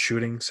kind of want a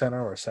shooting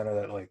center or a center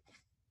that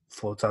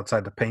floats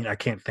outside the paint. I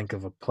can't think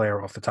of a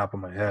player off the top of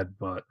my head,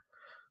 but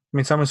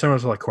someone similar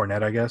to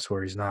Cornette, I guess,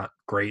 where he's not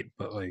great,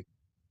 but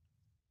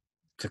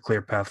it's a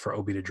clear path for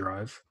Obi to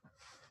drive,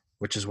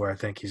 which is where I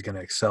think he's going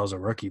to excel as a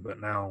rookie. But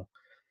now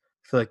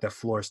I feel like that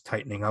floor is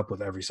tightening up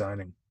with every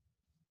signing.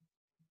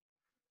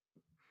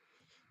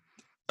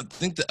 I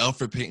think the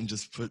Elfrid Payton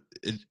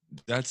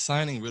that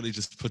signing really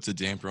just puts a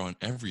damper on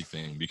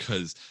everything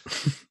because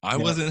I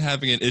wasn't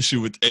having an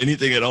issue with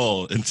anything at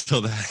all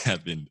until that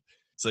happened.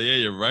 So yeah,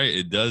 you're right.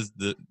 It does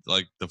the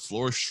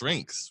floor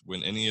shrinks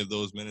when any of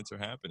those minutes are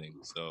happening.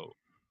 So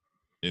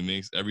it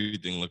makes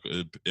everything look.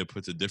 It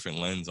puts a different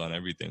lens on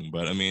everything.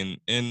 But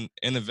in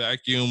a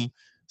vacuum,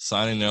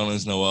 signing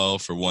Nerlens Noel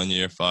for 1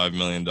 year, $5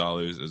 million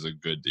is a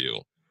good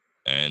deal.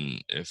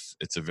 And if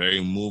it's a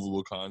very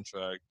movable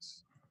contract,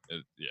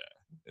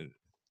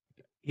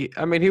 he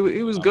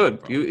was good.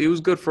 He was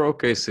good for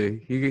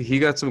OKC. He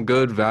got some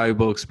good,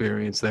 valuable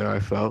experience there.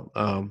 I felt.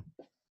 I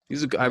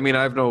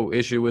have no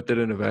issue with it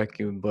in a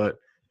vacuum, but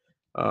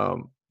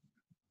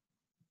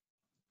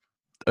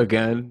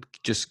again,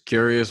 just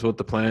curious what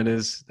the plan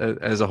is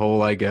as a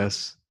whole, I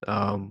guess.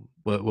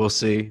 But we'll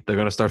see. They're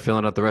going to start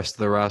filling out the rest of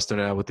the roster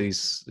now with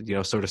these,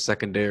 sort of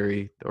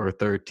secondary or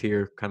third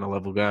tier kind of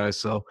level guys.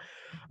 So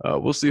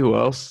we'll see who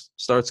else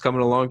starts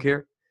coming along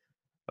here.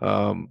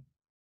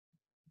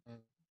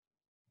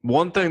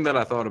 One thing that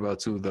I thought about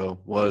too, though,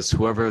 was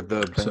whoever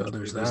the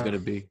bench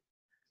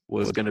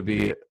was going to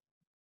be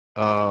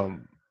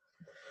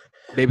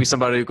maybe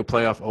somebody who could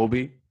play off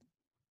Obi.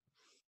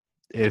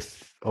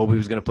 If Obi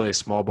was going to play a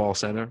small ball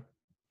center,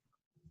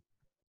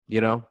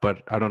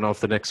 but I don't know if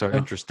the Knicks are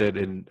interested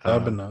in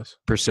that'd be nice.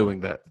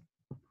 Pursuing that.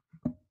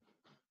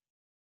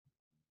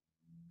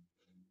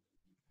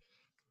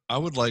 I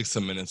would like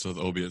some minutes with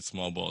Obi at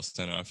small ball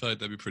center. I feel like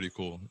that'd be pretty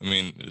cool.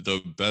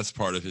 The best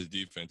part of his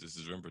defense is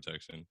his rim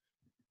protection.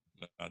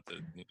 Not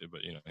that,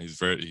 but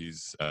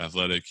he's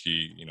athletic.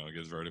 He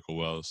gets vertical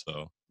well,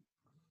 so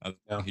I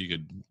think he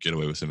could get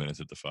away with some minutes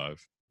at the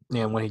 5.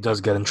 Yeah, and when he does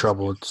get in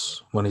trouble,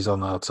 it's when he's on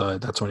the outside.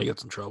 That's when he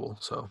gets in trouble.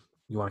 So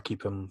you want to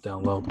keep him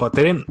down low. But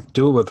they didn't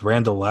do it with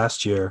Randall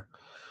last year.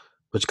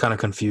 which kind of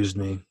confused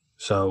me.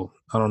 So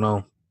I don't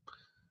know.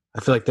 I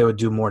feel like they would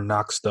do more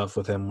knock stuff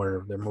with him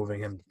where they're moving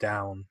him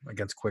down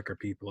against quicker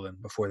people than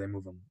before they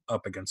move him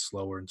up against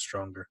slower and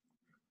stronger.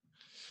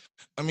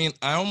 I mean,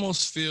 I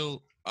almost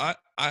feel I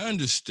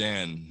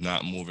understand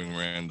not moving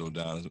Randall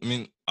down. I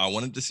mean, I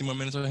wanted to see more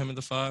minutes of him at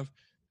the 5,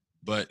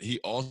 but he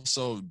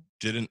also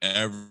didn't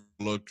ever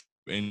look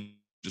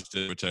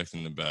interested in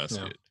protecting the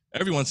basket.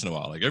 Every once in a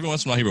while, like every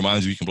once in a while, he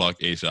reminds you he can block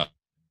a shot,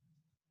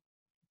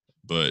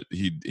 but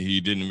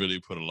he didn't really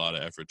put a lot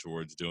of effort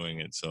towards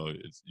doing it. So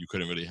you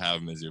couldn't really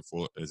have him as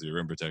your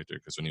rim protector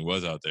because when he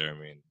was out there, I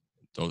mean,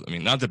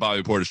 not that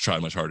Bobby Porter's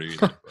tried much harder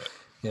either. But.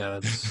 Yeah,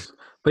 that's.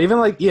 But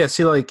even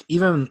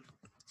even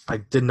I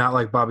did not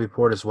like Bobby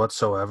Portis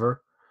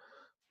whatsoever,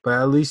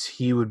 but at least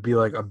he would be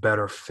like a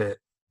better fit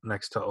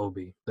next to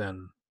Obi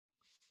than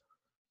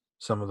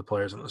some of the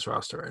players on this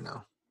roster right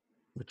now,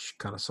 which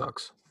kind of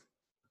sucks.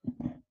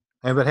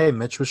 But hey,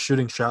 Mitch was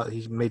shooting shot.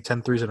 He made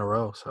 10 threes in a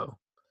row. So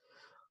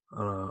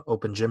on an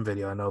open gym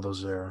video, I know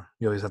those are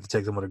you always have to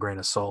take them with a grain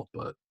of salt.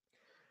 But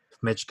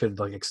if Mitch could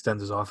like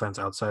extend his offense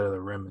outside of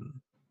the rim, and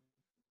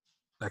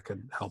that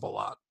could help a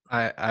lot.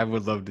 I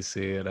would love to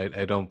see it.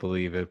 I don't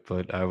believe it,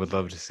 but I would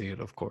love to see it.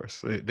 Of course,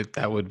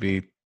 that would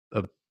be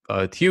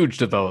a huge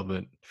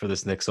development for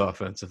this Knicks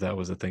offense if that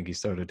was a thing he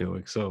started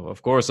doing. So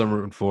of course I'm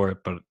rooting for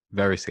it, but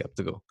very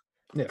skeptical.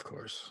 Yeah, of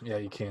course. Yeah,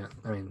 you can't.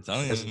 I mean,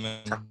 Man,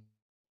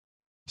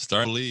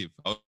 start to leave.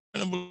 I was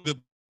trying to believe it,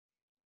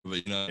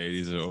 but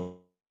 80s are.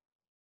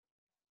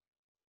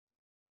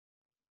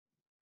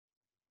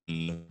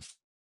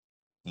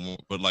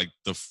 But like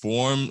the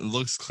form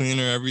looks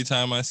cleaner every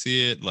time I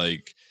see it.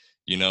 Like,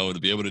 to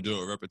be able to do it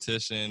with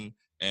repetition.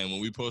 And when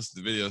we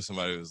posted the video,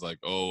 somebody was like,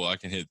 "Oh, I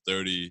can hit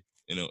 30."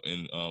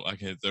 I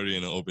can hit 30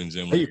 in an open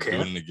gym. Like, you can.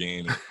 Doing in the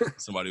game.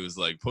 Somebody was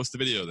like, "Post the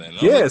video then."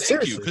 Yeah, like,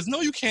 seriously. Because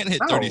no, you can't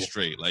hit 30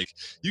 straight. Like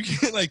you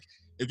can't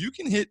if you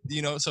can hit,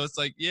 so it's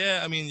like,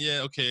 yeah, I mean,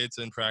 yeah, okay, it's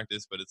in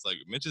practice, but it's like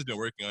Mitch has been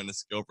working on this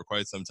skill for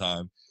quite some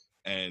time,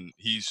 and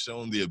he's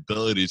shown the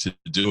ability to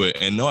do it.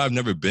 And no, I've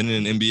never been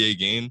in an NBA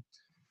game,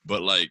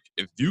 but like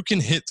if you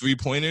can hit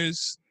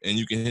 3-pointers and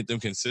you can hit them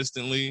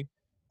consistently,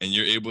 and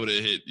you're able to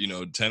hit,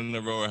 10 in a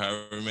row or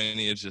however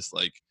many, it's just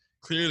like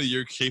clearly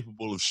you're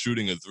capable of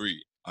shooting a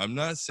 3. I'm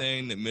not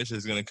saying that Mitch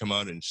is going to come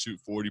out and shoot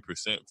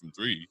 40% from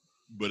 3,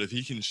 but if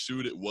he can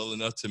shoot it well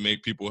enough to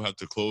make people have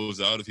to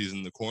close out if he's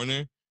in the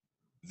corner,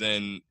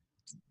 then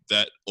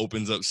that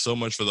opens up so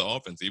much for the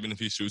offense, even if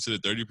he shoots it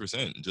at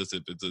 30%, just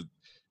if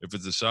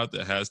it's a shot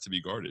that has to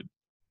be guarded.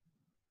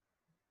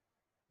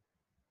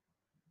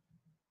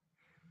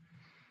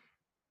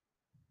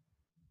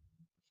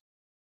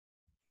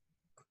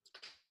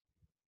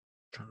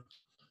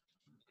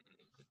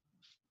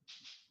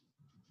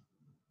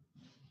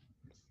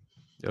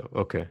 Yeah,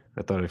 okay.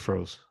 I thought it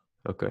froze.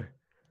 Okay.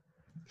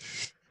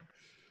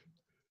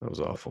 That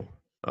was awful.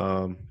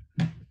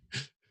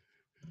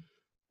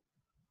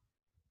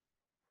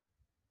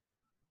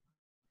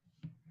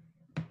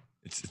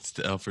 It's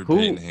the Elfrid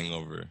Payton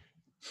hangover.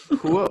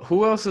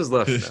 Who else is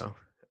left now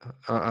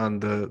on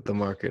the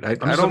market? I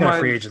I'm don't mind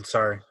free agent.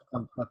 Sorry,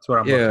 that's what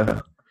I'm. Yeah. looking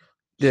at.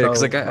 Yeah, because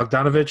So, like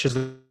Bogdanovich is.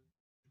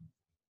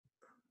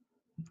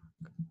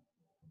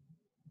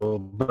 Well,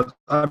 but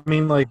I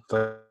mean, like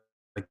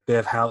they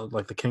have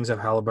the Kings have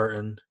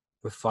Halliburton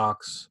with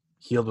Fox.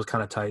 Hield was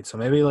kind of tight, so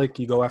maybe like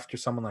you go after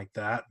someone like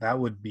that. That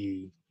would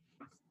be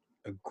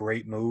a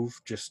great move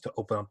just to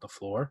open up the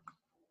floor.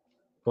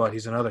 But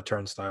he's another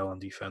turnstile on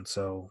defense,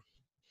 so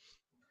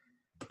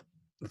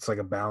it's like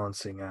a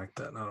balancing act.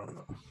 That I don't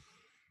know.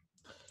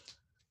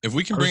 If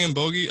we can bring in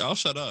Bogey, I'll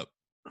shut up.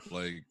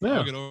 Like, Yeah.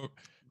 I'll get over.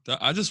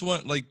 I just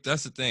want, like,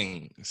 that's the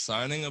thing.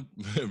 Signing up,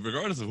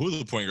 regardless of who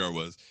the point guard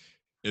was,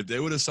 if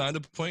they would have signed a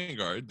point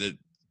guard that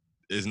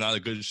is not a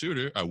good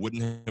shooter, I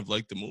wouldn't have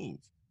liked the move.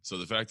 So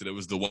the fact that it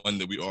was the one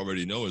that we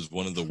already know is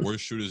one of the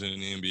worst shooters in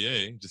the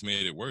NBA just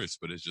made it worse.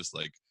 But it's just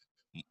like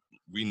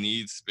we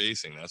need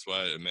spacing. That's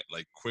why it meant,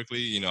 like,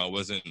 quickly, I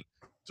wasn't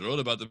thrilled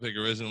about the pick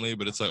originally,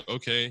 but it's like,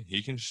 okay,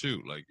 he can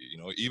shoot. Like,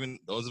 even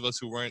those of us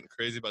who weren't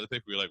crazy about the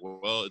pick, we were like,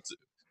 well,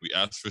 we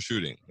asked for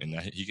shooting, and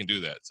he can do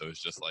that. So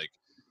it's just like,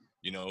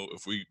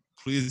 if we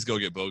please go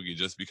get Bogey,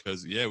 just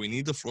because, yeah, we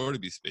need the floor to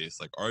be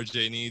spaced. Like,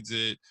 RJ needs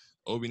it,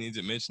 Obi needs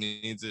it, Mitch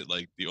needs it,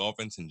 like the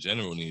offense in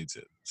general needs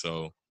it.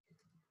 So,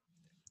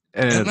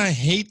 and I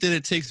hate that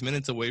it takes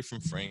minutes away from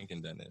Frank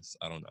and Dennis.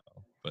 I don't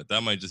know, but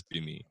that might just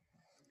be me.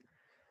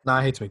 No,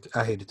 I hate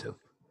it too.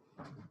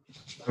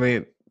 I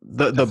mean,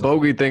 the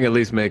Bogey thing at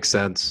least makes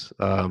sense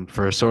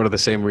for sort of the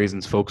same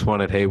reasons folks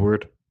wanted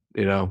Hayward.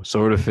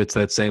 Sort of fits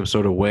that same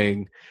sort of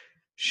wing,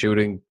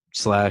 shooting /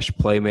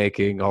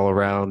 playmaking, all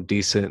around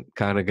decent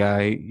kind of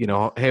guy.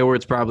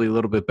 Hayward's probably a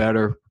little bit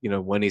better,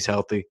 when he's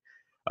healthy,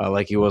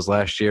 like he was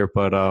last year.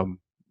 But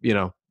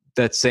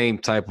that same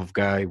type of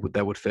guy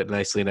that would fit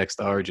nicely next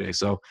to RJ.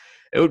 So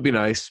it would be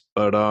nice,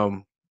 but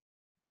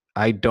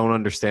I don't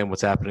understand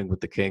what's happening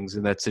with the Kings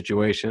in that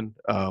situation.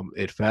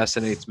 It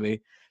fascinates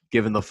me,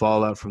 given the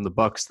fallout from the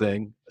Bucks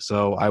thing.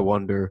 So I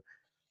wonder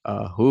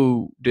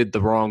who did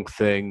the wrong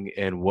thing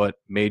and what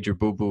major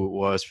boo-boo it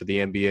was for the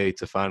NBA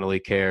to finally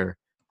care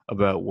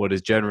about what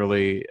is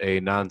generally a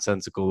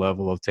nonsensical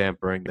level of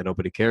tampering that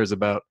nobody cares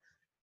about.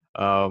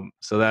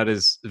 So that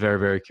is very,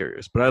 very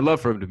curious. But I'd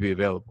love for him to be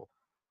available.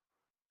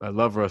 I'd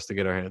love for us to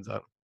get our hands on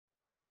him.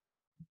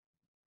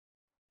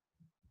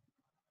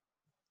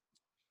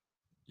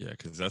 Yeah,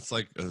 because that's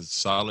like a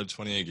solid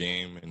 20 a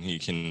game, and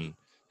he's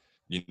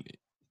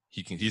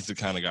the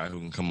kind of guy who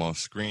can come off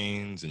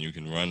screens, and you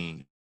can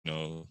run,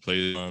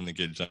 play on him to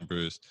get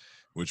jumpers,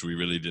 which we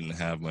really didn't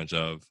have much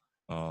of.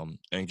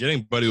 And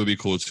getting Buddy would be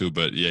cool too,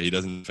 but yeah, he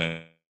doesn't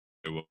defend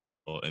very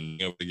well, and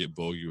being able to get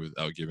Bogey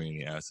without giving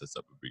any assets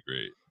up would be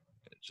great.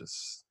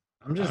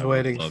 I'm just I would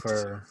waiting love to see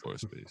for. floor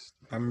space.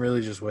 I'm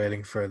really just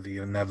waiting for the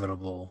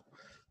inevitable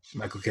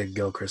Michael Kidd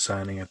Gilchrist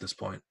signing at this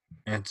point,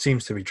 and it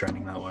seems to be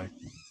trending that way.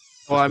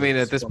 Well, I mean,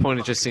 at this point,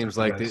 it just Kentucky seems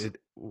like guys.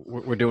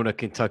 we're doing a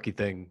Kentucky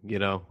thing,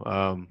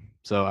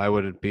 So I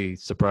wouldn't be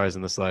surprised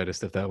in the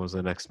slightest if that was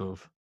the next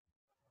move.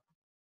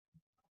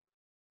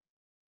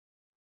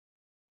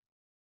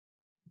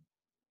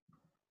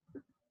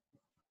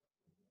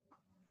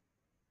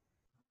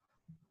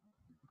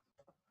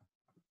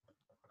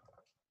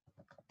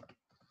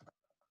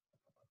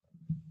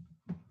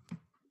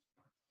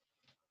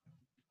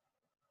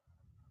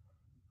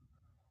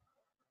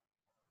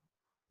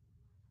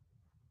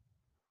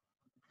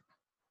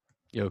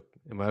 Yo,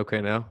 am I okay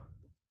now?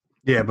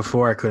 Yeah,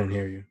 before I couldn't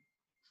hear you.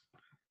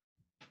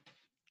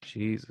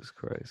 Jesus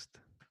Christ.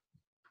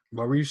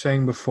 What were you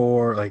saying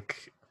before?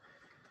 Like,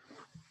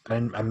 I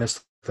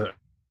missed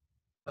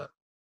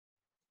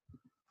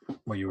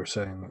what you were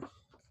saying.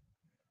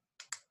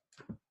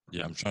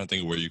 Yeah, I'm trying to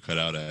think of where you cut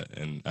out at,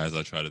 and as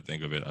I try to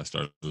think of it, I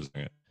started losing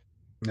it.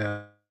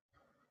 Yeah.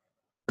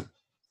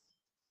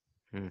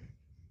 I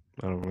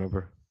don't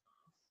remember.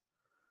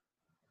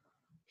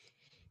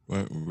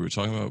 We were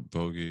talking about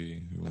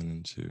Bogey. We went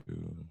into.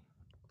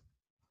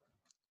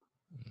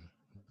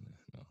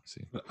 No,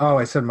 see. Oh,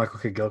 I said Michael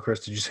Kidd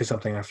Gilchrist. Did you say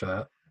something after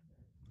that?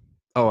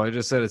 Oh, I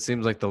just said it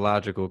seems like the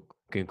logical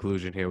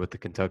conclusion here with the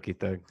Kentucky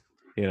thing.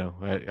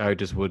 I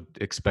just would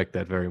expect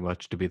that very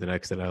much to be the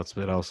next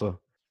announcement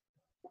also.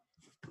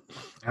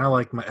 I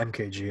like my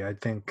MKG. I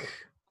think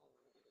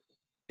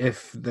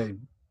if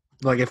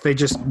they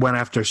just went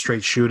after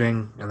straight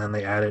shooting and then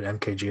they added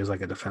MKG as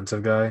like a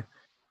defensive guy,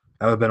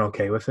 I would have been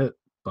okay with it.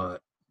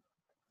 But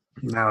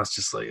now it's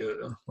just like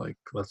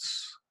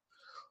let's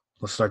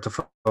start to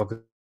focus.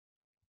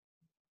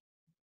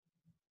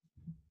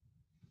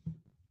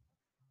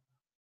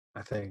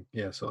 I think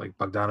so like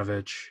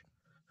Bogdanovich,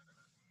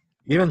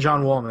 even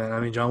John Wall, man.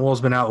 I mean, John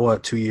Wall's been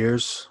out 2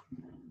 years,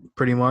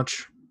 pretty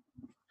much.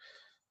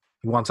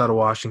 He wants out of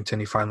Washington.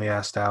 He finally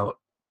asked out.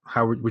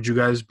 How would you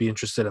guys be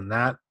interested in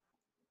that,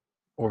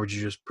 or would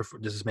you just prefer?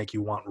 Does this make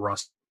you want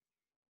Russ?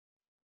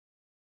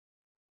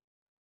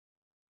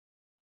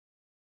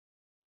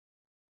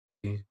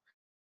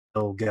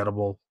 Still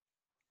gettable.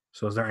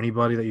 So, is there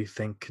anybody that you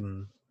think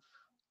can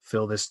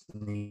fill this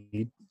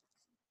need?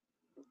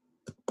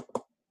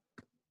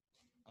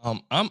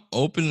 I'm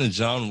open to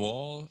John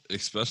Wall,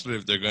 especially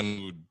if they're going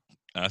to do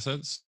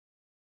assets.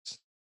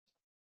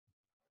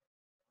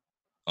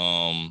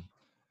 And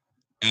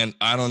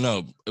I don't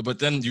know, but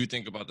then you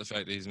think about the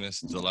fact that he's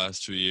missed the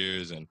last 2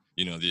 years, and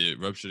the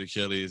ruptured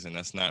Achilles, and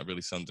that's not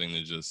really something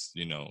to just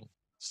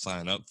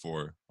sign up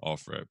for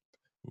off rep,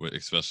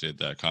 especially at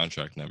that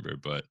contract number.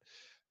 But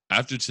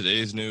after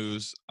today's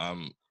news,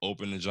 I'm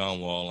open to John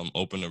Wall. I'm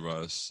open to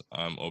Russ.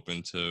 I'm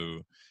open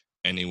to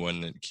anyone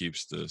that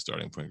keeps the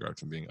starting point guard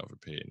from being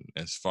overpaid.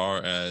 As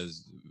far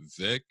as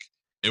Vic,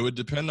 it would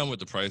depend on what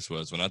the price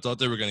was. When I thought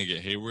they were going to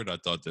get Hayward, I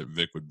thought that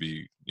Vic would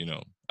be,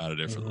 out of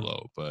there for the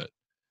low. But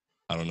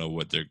I don't know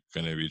what they're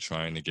going to be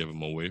trying to give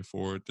him away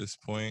for at this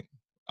point.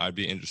 I'd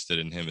be interested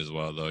in him as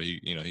well, though.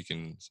 He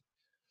can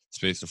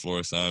space the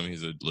floor some.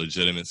 He's a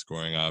legitimate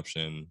scoring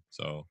option.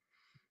 So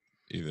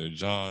either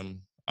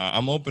John.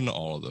 I'm open to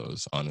all of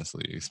those,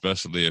 honestly,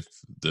 especially if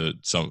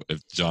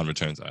John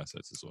returns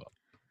assets as well.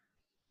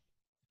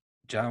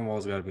 John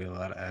Wall's got to be a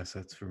lot of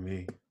assets for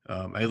me.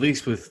 At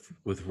least with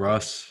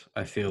Russ,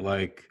 I feel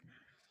like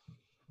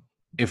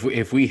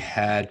if we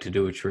had to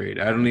do a trade,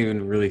 I don't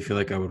even really feel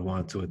like I would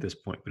want to at this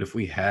point. But if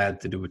we had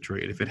to do a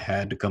trade, if it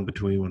had to come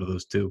between one of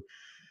those two,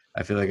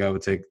 I feel like I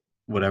would take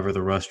whatever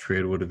the Russ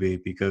trade would be,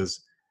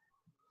 because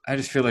I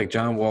just feel like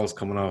John Wall's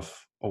coming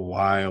off a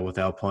while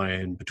without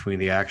playing between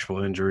the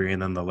actual injury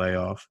and then the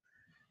layoff.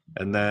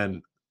 And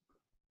then,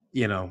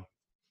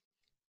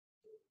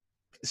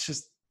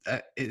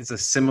 it's a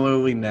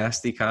similarly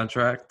nasty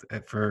contract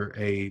for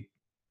a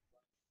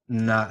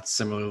not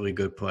similarly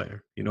good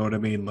player. You know what I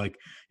mean? Like,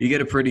 you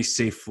get a pretty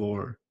safe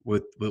floor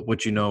with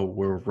what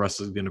where Russ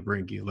is going to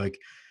bring you. Like,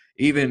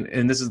 even,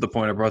 and this is the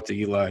point I brought to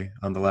Eli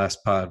on the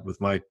last pod with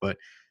Mike, but,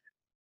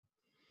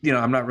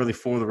 I'm not really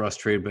for the Russ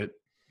trade, but,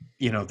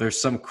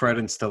 there's some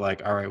credence to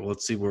like, all right, well,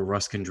 let's see where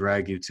Russ can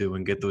drag you to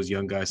and get those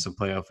young guys some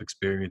playoff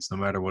experience no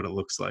matter what it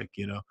looks like.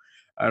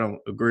 I don't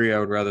agree. I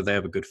would rather they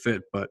have a good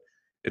fit, but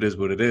it is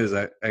what it is.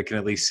 I can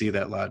at least see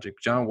that logic.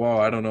 John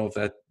Wall, I don't know if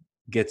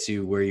gets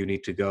you where you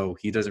need to go.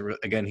 He doesn't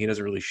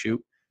really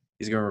shoot.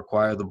 He's going to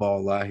require the ball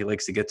a lot. He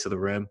likes to get to the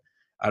rim.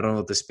 I don't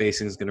know if the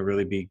spacing is going to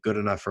really be good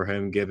enough for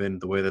him given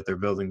the way that they're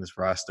building this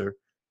roster.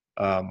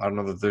 I don't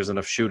know that there's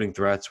enough shooting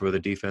threats where the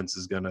defense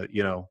is going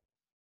to,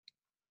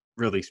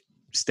 really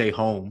stay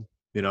home.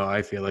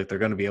 I feel like they're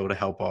going to be able to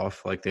help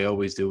off like they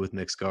always do with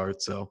Knicks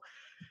guards. So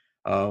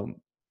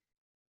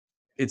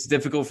it's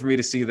difficult for me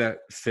to see that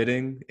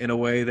fitting in a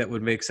way that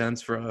would make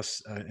sense for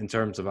us in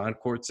terms of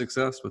on-court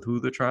success with who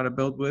they're trying to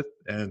build with.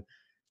 And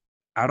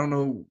I don't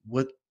know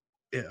what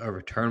a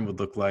return would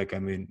look like. I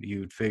mean,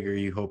 you'd figure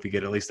you hope you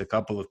get at least a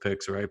couple of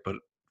picks, right? But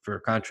for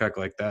a contract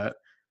like that,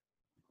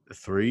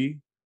 3,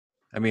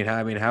 I mean,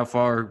 how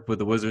far would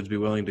the Wizards be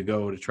willing to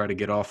go to try to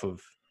get off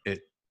of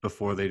it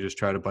before they just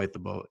try to bite the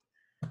bullet?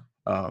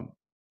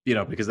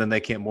 Because then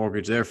they can't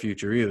mortgage their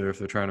future either if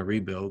they're trying to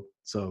rebuild.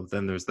 So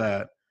then there's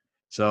that.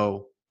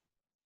 So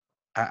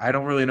I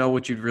don't really know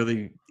what you'd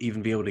really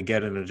even be able to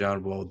get in a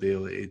John Wall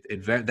deal.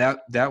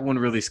 That one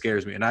really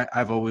scares me. And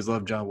I've always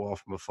loved John Wall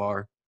from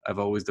afar. I've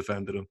always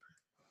defended him.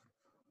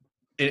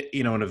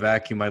 In a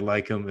vacuum, I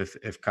like him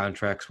if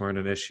contracts weren't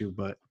an issue,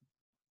 but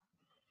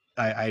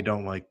I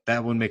don't like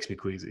that one. Makes me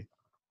queasy.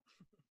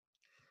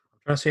 I'm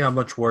trying to see how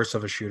much worse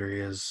of a shooter he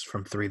is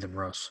from 3 than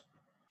Russ.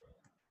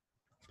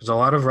 Because a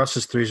lot of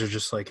Russ's threes are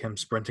just like him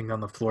sprinting down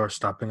the floor,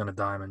 stopping on a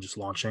dime, and just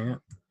launching it.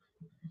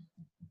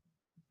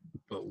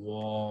 But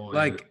Wall,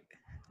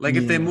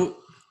 if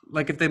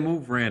they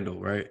move Randall,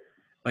 right?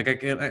 Like I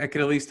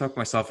could at least talk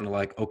myself into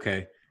like,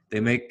 okay, they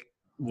make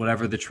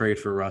whatever the trade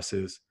for Russ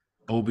is.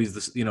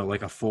 Obi's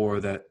like a 4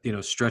 that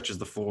stretches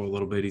the floor a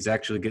little bit. He's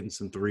actually getting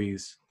some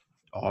threes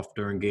off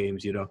during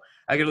games.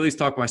 I could at least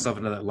talk myself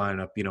into that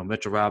lineup.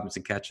 Mitchell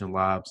Robinson catching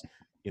lobs.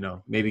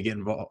 Maybe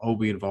getting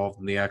Obi involved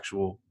in the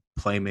actual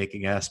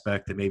playmaking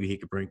aspect that maybe he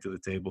could bring to the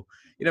table.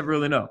 You never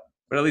really know.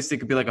 But at least it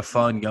could be like a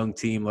fun young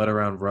team led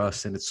around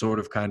Russ, and it sort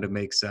of kind of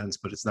makes sense,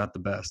 but it's not the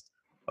best.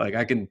 Like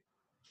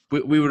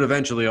we would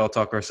eventually all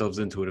talk ourselves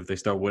into it if they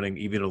start winning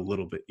even a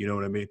little bit. You know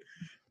what I mean?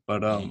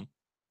 But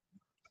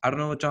I don't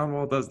know that John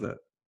Wall does that.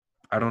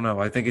 I don't know.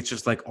 I think it's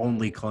just like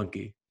only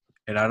clunky,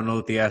 and I don't know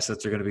that the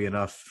assets are going to be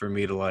enough for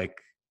me to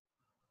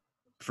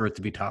for it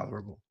to be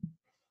tolerable.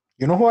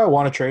 You know who I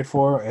want to trade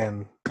for,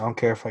 and I don't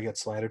care if I get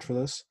slighted for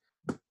this.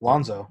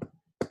 Lonzo.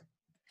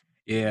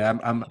 Yeah,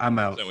 I'm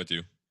out. I'm with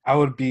you. I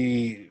would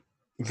be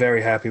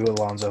very happy with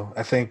Lonzo.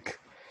 I think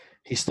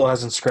he still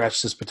hasn't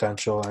scratched his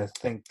potential. I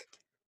think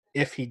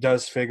if he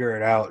does figure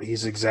it out,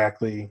 he's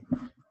exactly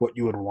what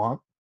you would want.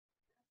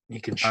 He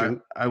can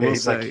shoot. I will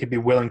say he'd be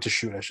willing to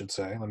shoot, I should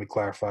say. Let me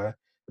clarify.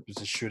 Because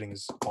his shooting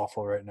is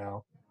awful right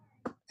now.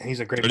 And he's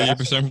a great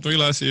 38% from 3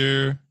 last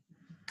year.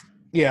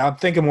 Yeah, I'm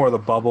thinking more of the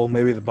bubble.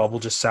 Maybe the bubble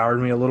just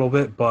soured me a little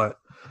bit, but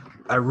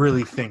I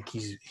really think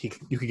you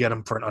could get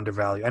him for an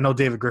undervalue. I know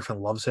David Griffin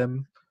loves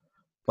him,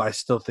 but I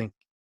still think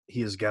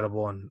he is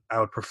gettable, and I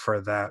would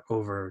prefer that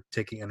over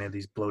taking any of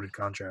these bloated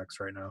contracts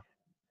right now.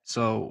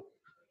 So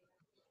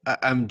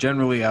I'm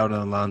generally out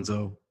on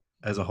Lonzo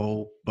as a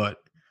whole, but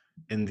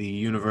in the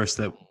universe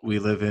that we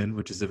live in,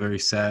 which is a very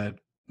sad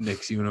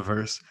Knicks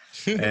universe,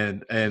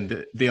 and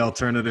the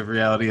alternative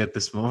reality at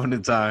this moment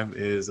in time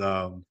is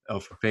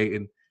Elfrid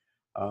Payton.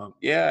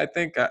 I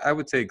think I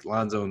would take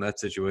Lonzo in that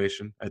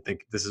situation. I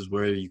think this is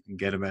where you can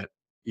get him at,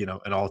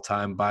 an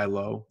all-time buy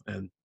low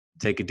and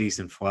take a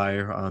decent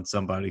flyer on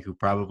somebody who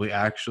probably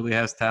actually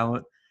has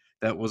talent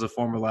that was a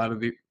former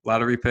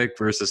lottery pick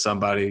versus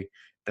somebody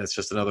that's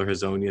just another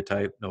Hazonia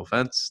type. No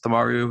offense to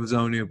Mario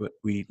Hazonia, but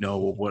we know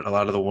what a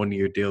lot of the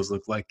 1-year deals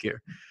look like here.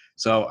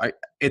 So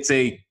it's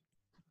a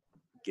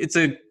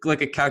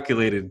like a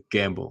calculated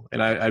gamble,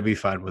 and I'd be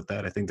fine with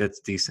that. I think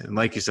that's decent. And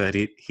like you said,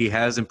 he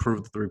has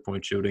improved the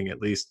 3-point shooting at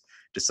least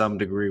to some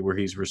degree where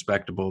he's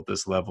respectable at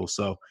this level.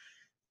 So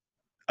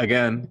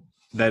again,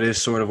 that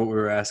is sort of what we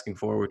were asking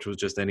for, which was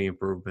just any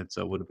improvement.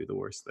 So it wouldn't be the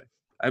worst thing.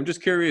 I'm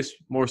just curious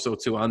more so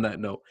too on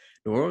that note.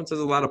 New Orleans has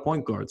a lot of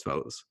point guards,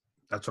 fellas.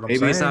 That's what I'm saying.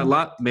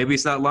 Maybe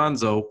it's not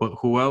Lonzo, but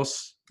who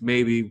else?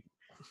 Maybe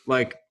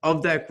like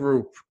of that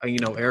group,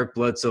 Eric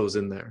Bledsoe's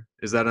in there.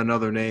 Is that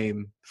another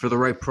name for the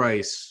right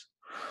price?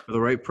 For the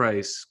right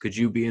price, could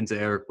you be into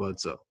Eric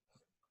Bledsoe?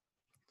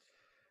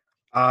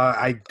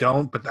 I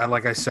don't, but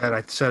like I said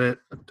it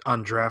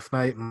on draft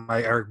night.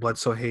 My Eric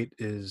Bledsoe hate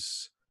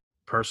is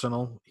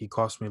personal. He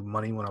cost me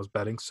money when I was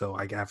betting, so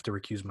I have to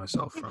recuse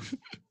myself from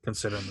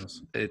considering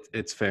this.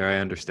 It's fair. I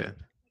understand.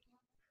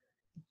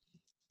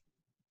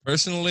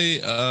 Personally,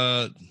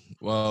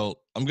 well,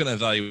 I'm gonna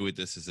evaluate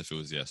this as if it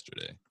was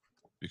yesterday,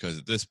 because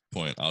at this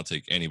point, I'll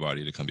take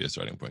anybody to come be a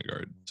starting point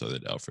guard, so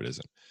that Elfrid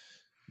isn't.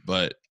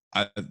 But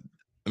I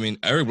mean,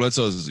 Eric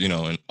Bledsoe is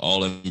an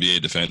All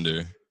NBA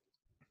defender,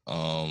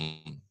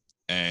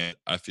 and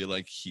I feel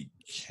like he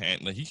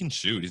can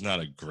shoot. He's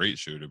not a great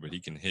shooter, but he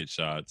can hit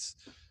shots.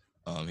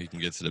 He can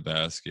get to the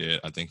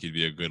basket. I think he'd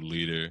be a good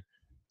leader.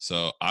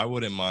 So I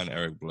wouldn't mind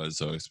Eric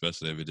Bledsoe,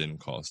 especially if it didn't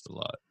cost a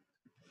lot.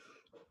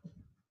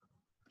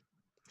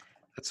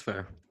 That's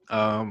fair.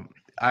 I'm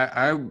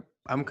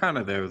kind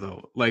of there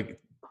though.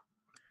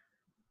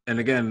 And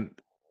again,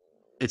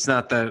 it's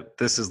not that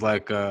this is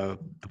like the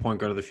point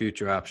guard of the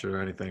future option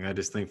or anything. I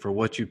just think for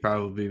what you'd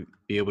probably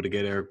be able to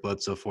get Eric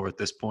Bledsoe for at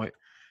this point,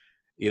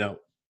 you know,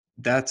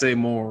 that's a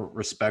more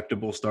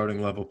respectable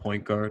starting level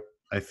point guard.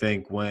 I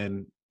think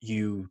when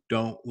you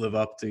don't live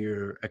up to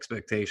your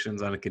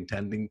expectations on a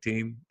contending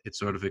team, it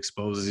sort of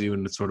exposes you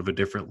in sort of a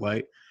different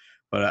light.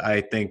 But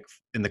I think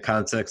in the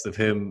context of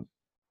him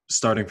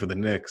starting for the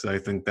Knicks, I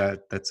think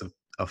that that's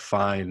a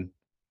fine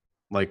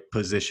like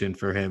position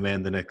for him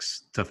and the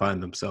Knicks to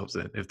find themselves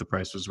in if the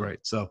price was right.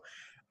 So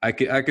I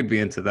could be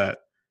into that.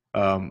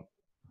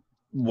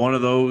 One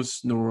of those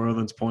New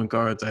Orleans point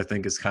guards, I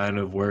think, is kind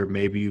of where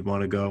maybe you'd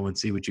want to go and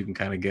see what you can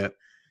kind of get.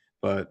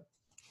 But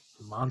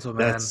Lonzo,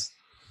 man. that's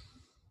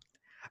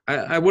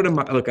I wouldn't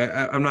look.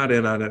 I'm not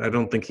in on it. I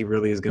don't think he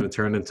really is going to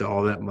turn into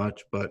all that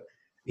much, but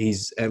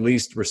he's at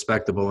least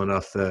respectable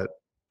enough that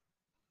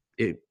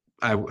it.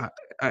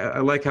 I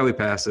like how he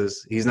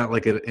passes. He's not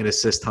like an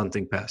assist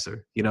hunting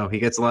passer. You know, he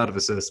gets a lot of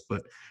assists,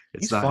 but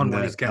it's He's not fun in when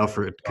that he's getting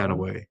Alfred kind of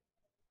going. way.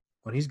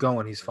 When he's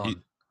going, he's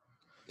fun.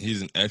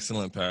 He's an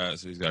excellent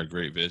passer. He's got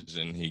great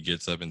vision. He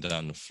gets up and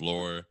down the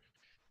floor.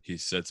 He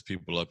sets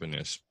people up in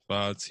their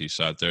spots. He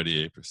shot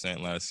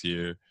 38% last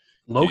year.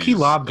 Low-key He's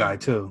lob a- guy,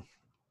 too.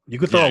 You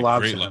could throw a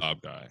lob great to him.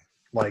 lob guy.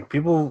 Like,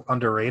 people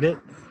underrate it.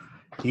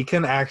 He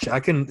can actually – I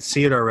can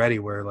see it already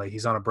where, like,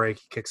 he's on a break.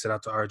 He kicks it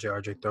out to RJ.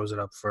 RJ throws it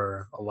up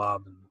for a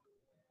lob, and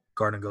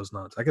Garden goes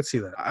nuts. I could see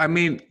that. I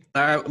mean,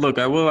 look,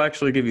 I will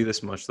actually give you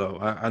this much though.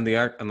 On the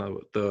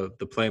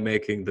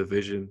playmaking, the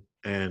vision,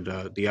 and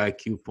the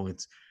IQ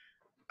points.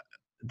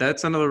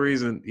 That's another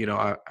reason, you know.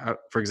 I,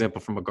 for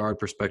example, from a guard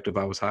perspective,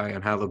 I was high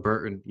on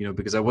Halliburton, you know,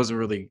 because I wasn't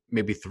really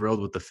maybe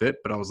thrilled with the fit,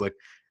 but I was like,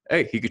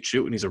 hey, he could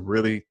shoot, and he's a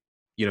really,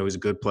 you know, he's a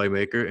good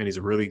playmaker, and he's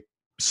a really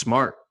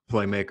smart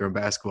playmaker and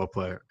basketball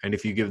player. And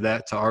if you give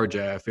that to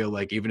RJ, I feel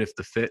like even if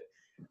the fit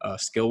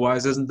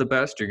skill-wise isn't the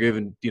best, you're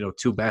giving, you know,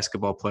 two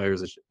basketball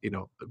players, you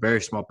know,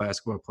 very small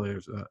basketball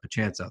players a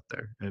chance out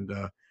there, and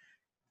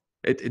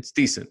it's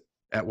decent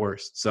at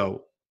worst.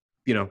 So,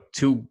 you know,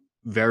 two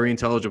very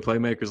intelligent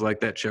playmakers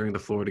like that sharing the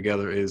floor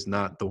together is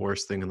not the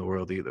worst thing in the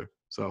world either.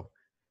 So,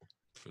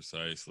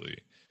 Precisely.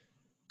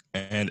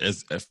 And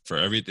as for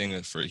everything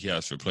that he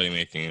has for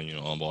playmaking and, you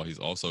know, on ball, he's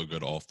also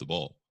good off the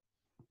ball.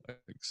 Like,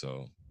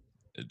 so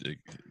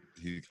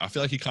I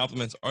feel like he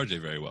complements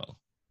RJ very well.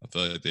 I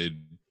feel like it'd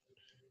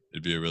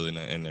be a really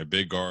nice, and they're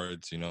big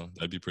guards, you know,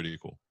 that'd be pretty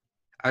cool.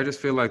 I just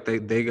feel like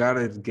they got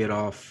to get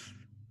off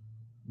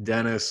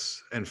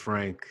Dennis and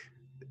Frank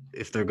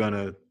if they're going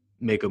to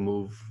make a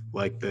move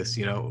like this.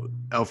 You know,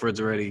 Alfred's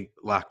already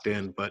locked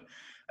in, but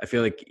I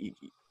feel like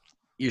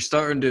you're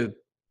starting to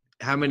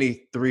 – how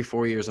many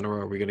 3-4 years in a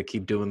row are we going to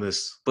keep doing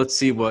this? Let's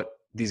see what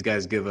these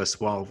guys give us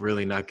while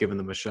really not giving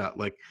them a shot.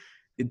 Like,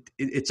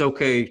 it's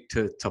okay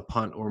to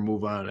punt or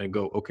move on and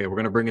go, okay, we're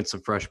going to bring in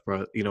some fresh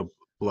blood.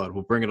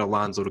 We'll bring in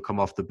Alonzo to come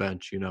off the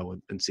bench, you know,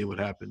 and see what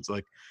happens.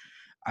 Like,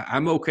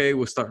 I'm okay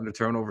with starting to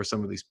turn over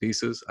some of these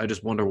pieces. I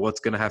just wonder what's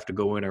going to have to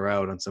go in or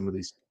out on some of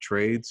these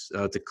trades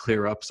to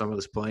clear up some of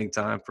this playing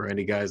time for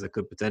any guys that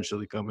could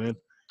potentially come in.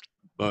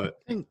 But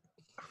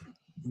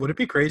would it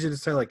be crazy to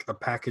say, like, a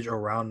package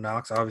around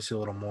Knox, obviously a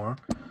little more,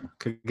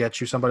 could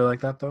get you somebody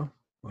like that, though?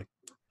 Like,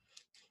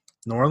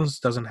 New Orleans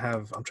doesn't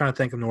have – I'm trying to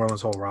think of New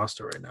Orleans' whole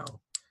roster right now.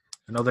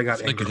 I know they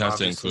got I think you'd Ingram, have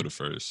to obviously. include it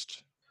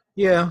first.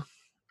 Yeah.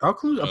 I'll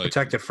include a Like-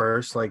 protected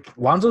first. Like,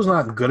 Lonzo's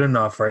not good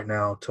enough right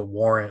now to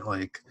warrant,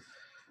 like,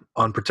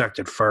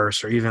 unprotected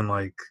first or even,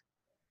 like,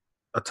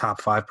 a top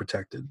 5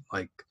 protected.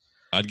 Like,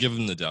 I'd give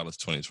him the Dallas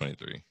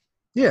 2023.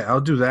 yeah,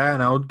 I'll do that,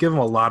 and I'll give him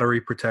a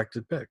lottery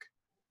protected pick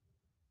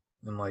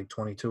in, like,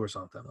 22 or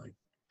something. Like,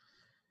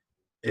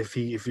 if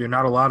you're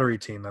not a lottery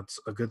team, that's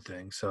a good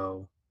thing.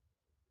 So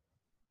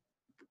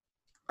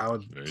I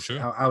would Very true.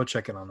 I would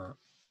check in on that.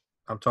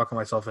 I'm talking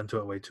myself into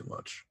it way too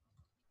much.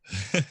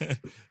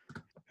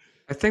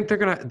 I think they're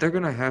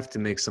gonna have to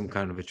make some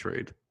kind of a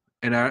trade,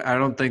 and I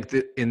don't think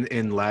that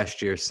in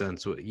last year's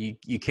sense,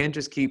 you can't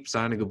just keep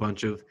signing a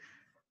bunch of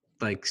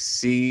like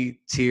C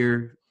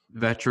tier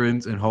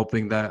veterans and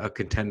hoping that a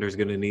contender is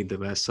gonna need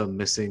them as some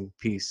missing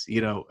piece.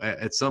 You know,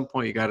 at some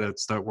point you got to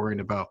start worrying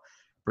about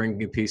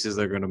bringing in pieces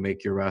that are gonna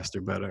make your roster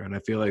better, and I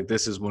feel like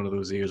this is one of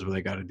those years where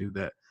they got to do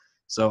that.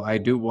 So I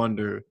do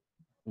wonder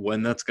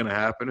when that's going to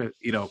happen,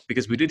 you know,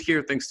 because we did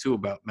hear things too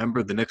about,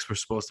 remember the Knicks were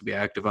supposed to be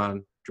active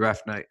on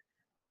draft night,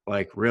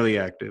 like really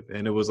active.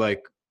 And it was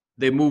like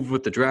they moved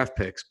with the draft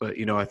picks, but,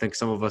 you know, I think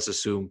some of us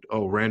assumed,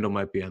 oh, Randall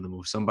might be on the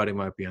move. Somebody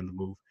might be on the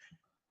move.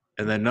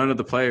 And then none of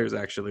the players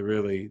actually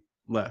really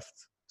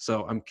left.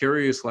 So I'm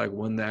curious, like,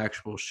 when the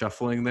actual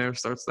shuffling there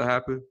starts to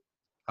happen,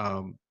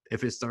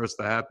 if it starts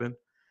to happen,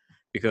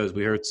 because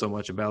we heard so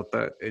much about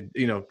that.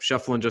 You know,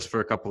 shuffling just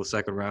for a couple of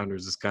second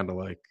rounders is kind of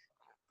like,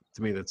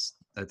 to me, that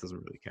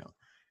doesn't really count.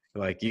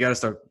 Like, you got to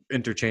start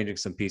interchanging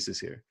some pieces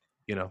here.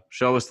 You know,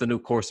 show us the new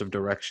course of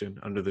direction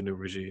under the new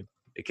regime.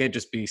 It can't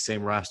just be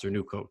same roster,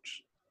 new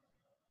coach,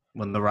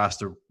 when the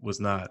roster was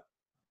not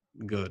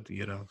good.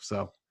 You know,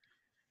 so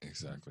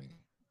Exactly.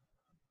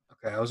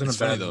 Okay, I was in It's a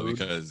funny bad though mood.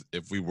 because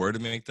if we were to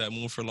make that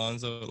move for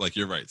Lonzo, like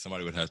you're right,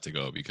 somebody would have to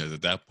go because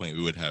at that point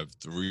we would have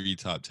 3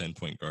 top 10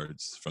 point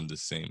guards from the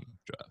same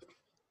draft.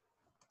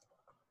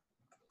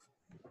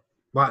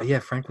 Wow, yeah,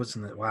 Frank was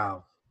in it.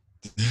 Wow.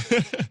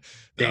 That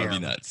would be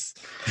Damn. nuts.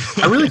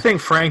 I really think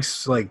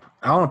Frank's like,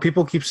 I don't know,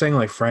 people keep saying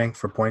like Frank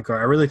for point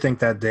guard. I really think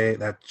that day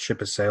that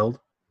ship has sailed.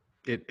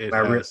 It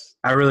I has.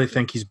 really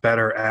think he's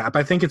better at,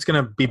 I think it's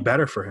going to be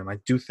better for him. I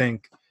do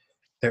think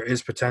there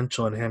is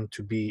potential in him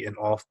to be an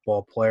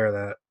off-ball player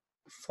that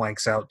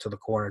flanks out to the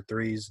corner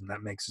threes and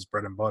that makes his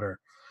bread and butter.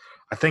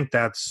 I think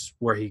that's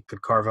where he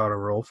could carve out a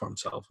role for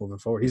himself moving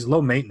forward. He's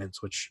low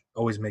maintenance, which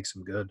always makes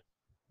him good.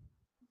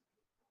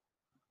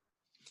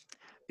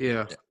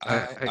 Yeah.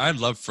 I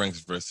love Frank's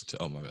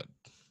versatility. Oh my bad.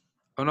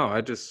 Oh no,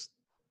 I just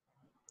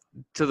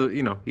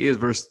he is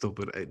versatile,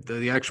 but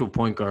the actual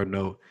point guard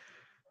note,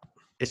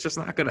 it's just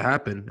not going to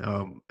happen.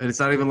 And it's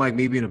not even like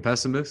me being a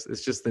pessimist.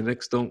 It's just the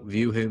Knicks don't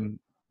view him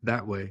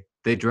that way.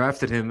 They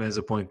drafted him as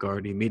a point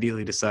guard. He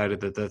immediately decided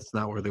that that's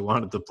not where they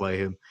wanted to play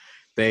him.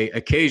 They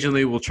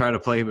occasionally will try to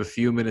play him a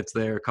few minutes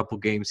there, a couple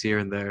games here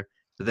and there,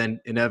 but then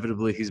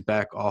inevitably he's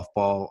back off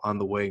ball on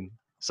the wing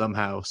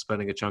somehow,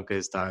 spending a chunk of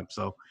his time.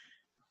 So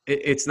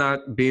it's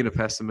not being a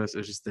pessimist.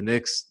 It's just the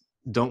Knicks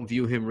don't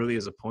view him really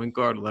as a point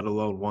guard, let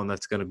alone one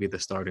that's going to be the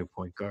starting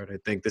point guard. I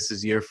think this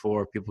is year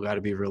 4. People got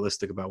to be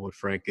realistic about what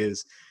Frank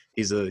is.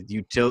 He's a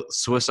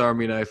Swiss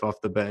Army knife off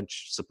the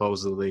bench,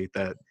 supposedly,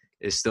 that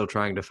is still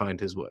trying to find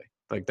his way.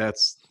 Like,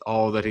 that's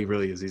all that he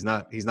really is. He's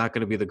not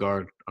going to be the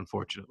guard,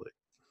 unfortunately.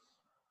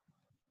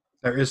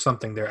 There is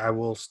something there. I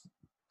will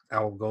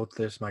go with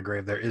this, my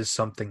grave. There is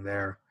something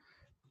there.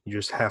 You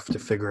just have to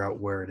figure out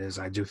where it is.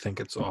 I do think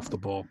it's off the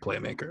ball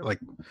playmaker. Like,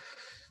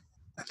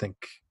 I think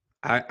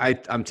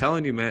I'm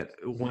telling you, man,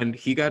 when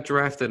he got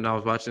drafted and I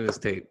was watching his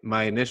tape,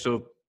 my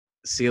initial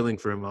ceiling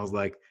for him, I was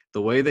like,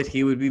 the way that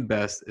he would be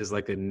best is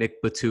like a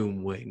Nick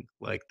Batum wing.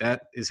 Like,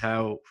 that is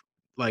how,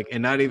 like,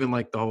 and not even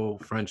like the whole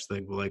French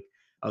thing, but like,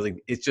 I was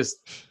like, it's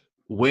just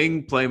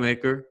wing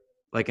playmaker,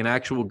 like an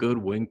actual good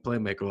wing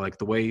playmaker, like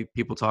the way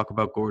people talk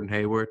about Gordon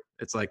Hayward.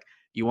 It's like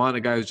you want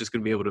a guy who's just going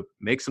to be able to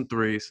make some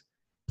threes,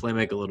 play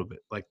make a little bit,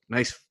 like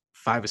nice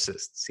 5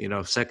 assists,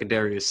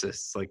 secondary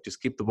assists, like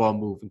just keep the ball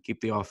moving, keep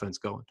the offense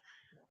going.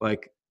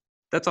 Like,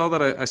 that's all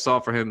that I saw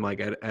for him,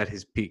 like at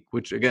his peak,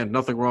 which again,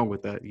 nothing wrong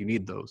with that. You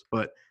need those,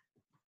 but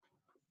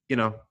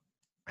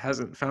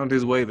hasn't found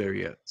his way there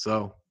yet.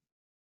 So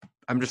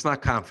I'm just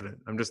not confident.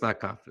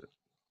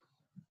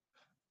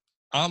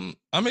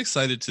 I'm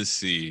excited to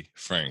see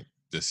Frank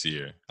this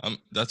year.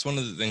 That's one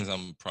of the things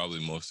I'm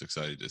probably most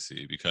excited to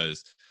see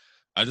because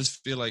I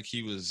just feel like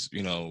he was,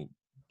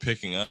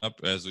 picking up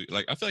I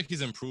feel like he's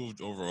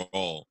improved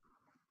overall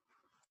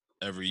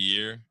every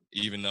year,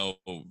 even though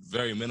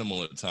very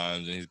minimal at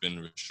times, and he's been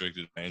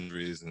restricted by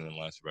injuries and then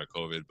last year by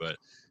COVID. But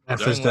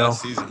during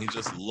last season, he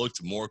just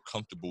looked more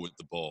comfortable with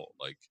the ball.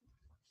 Like,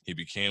 he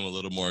became a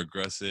little more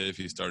aggressive.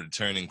 He started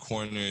turning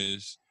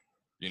corners.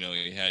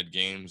 He had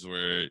games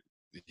where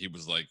he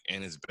was like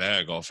in his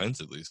bag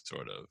offensively,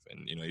 sort of.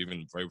 And,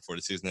 even right before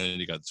the season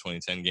ended, he got the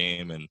 2010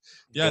 game. And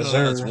yeah, I know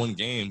that's one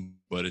game,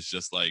 but it's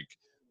just like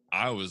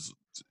how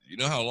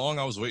long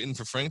I was waiting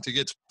for Frank to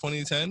get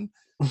 2010?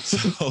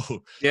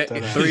 So yeah,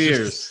 3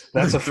 years.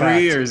 That's a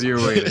 3 years you're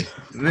waiting.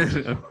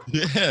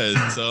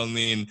 Yeah. So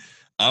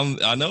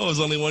I know it was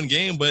only one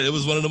game, but it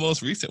was one of the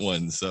most recent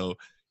ones. So,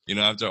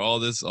 after all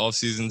this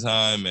off-season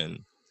time and,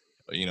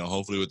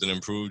 hopefully with an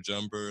improved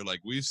jumper,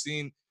 like we've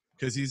seen,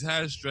 because he's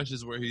had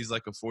stretches where he's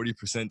like a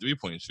 40%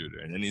 three-point shooter,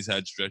 and then he's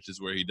had stretches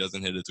where he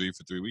doesn't hit a 3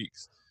 for 3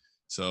 weeks.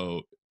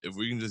 So if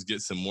we can just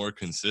get some more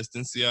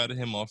consistency out of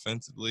him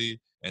offensively,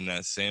 and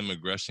that same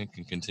aggression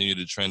can continue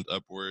to trend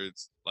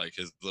upwards, like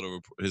his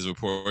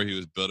rapport he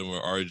was building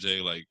with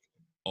RJ, like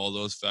all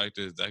those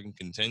factors that can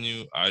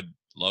continue, I'd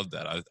love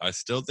that. I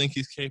still think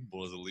he's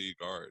capable as a lead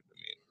guard.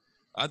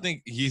 I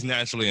think he's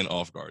naturally an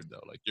off guard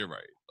though. Like, you're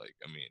right. Like,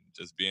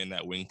 just being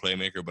that wing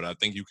playmaker, but I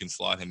think you can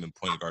slot him in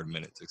point guard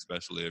minutes,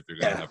 especially if you're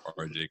going to have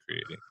RJ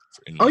creating.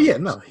 Oh yeah,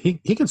 no, he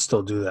can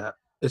still do that.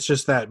 It's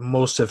just that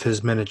most of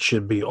his minutes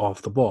should be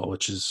off the ball,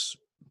 which is,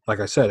 like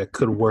I said, it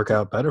could work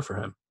out better for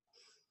him.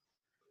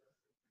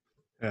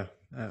 Yeah,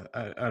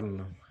 I don't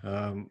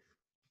know.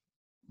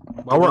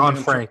 While we're on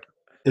Frank,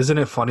 isn't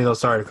it funny though?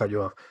 Sorry to cut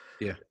you off.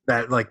 Yeah.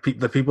 That like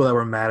the people that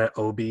were mad at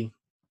Obi,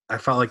 I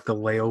felt like the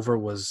layover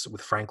was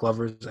with Frank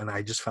lovers, and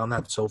I just found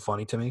that so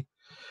funny to me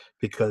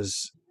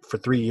because for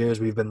 3 years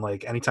we've been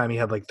like, anytime he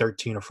had like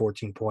 13 or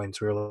 14 points,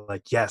 we were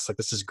like, yes, like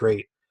this is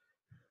great.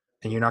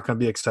 And you're not going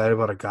to be excited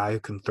about a guy who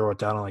can throw it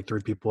down on like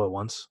 3 people at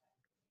once.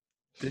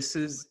 This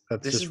is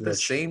Rich. the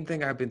same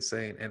thing I've been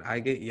saying, and I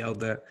get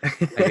yelled at.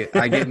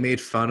 I get made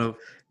fun of.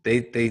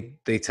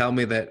 They tell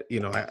me that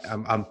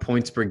I'm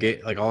points per game.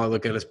 Like, all I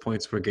look at is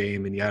points per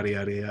game and yada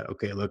yada yada.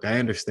 Okay, look, I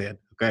understand.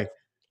 Okay,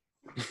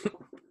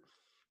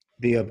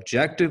 the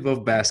objective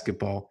of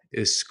basketball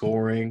is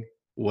scoring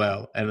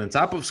well, and on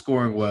top of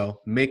scoring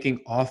well,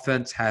 making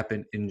offense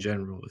happen in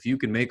general. If you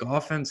can make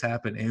offense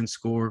happen and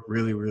score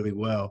really really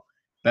well,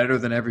 better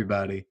than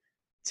everybody,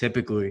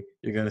 typically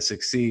you're going to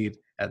succeed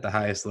at the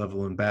highest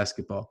level in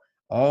basketball.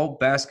 All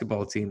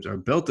basketball teams are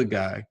built a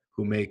guy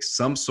who makes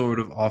some sort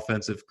of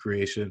offensive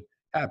creation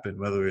happen,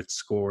 whether it's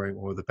scoring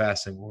or the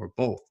passing or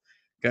both.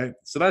 Okay,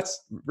 so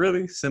that's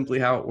really simply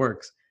how it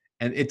works.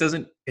 And it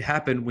doesn't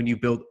happen when you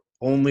build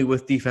only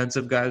with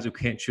defensive guys who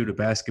can't shoot a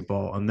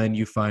basketball, and then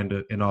you find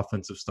an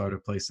offensive starter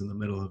place in the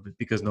middle of it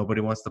because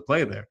nobody wants to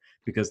play there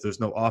because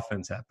there's no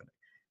offense happening.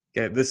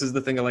 Okay, this is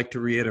the thing I like to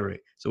reiterate.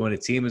 So when a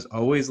team is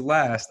always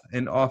last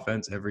in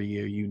offense every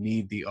year, you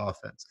need the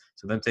offense.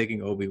 So them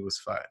taking Obi was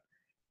fine.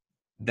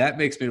 That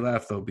makes me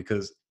laugh, though,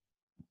 because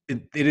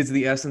it is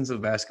the essence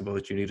of basketball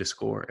that you need to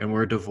score, and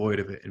we're devoid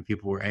of it, and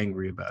people were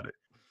angry about it.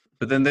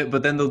 But then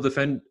they'll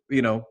defend,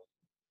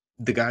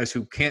 the guys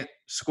who can't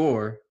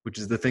score, which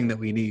is the thing that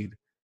we need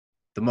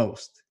the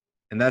most.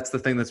 And that's the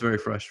thing that's very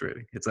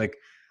frustrating. It's like,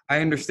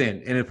 I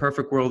understand. In a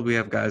perfect world, we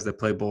have guys that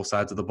play both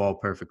sides of the ball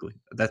perfectly.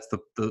 That's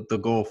the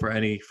goal for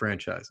any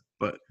franchise.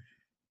 But,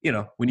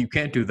 when you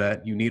can't do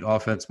that, you need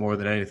offense more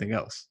than anything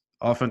else.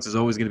 Offense is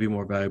always going to be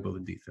more valuable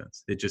than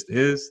defense. It just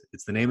is.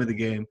 It's the name of the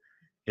game.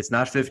 It's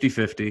not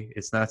 50-50.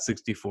 It's not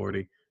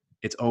 60-40.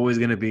 It's always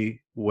going to be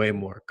way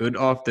more.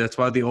 That's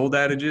why the old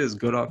adage is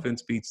good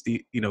offense beats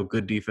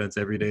good defense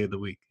every day of the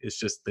week. It's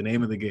just the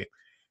name of the game.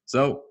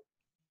 So,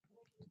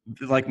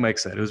 like Mike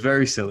said, it was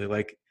very silly.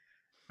 Like,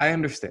 I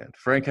understand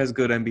Frank has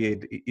good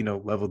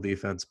NBA, level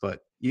defense,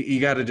 but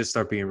you got to just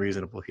start being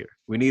reasonable here.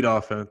 We need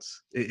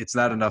offense. It's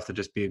not enough to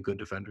just be a good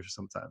defender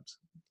sometimes.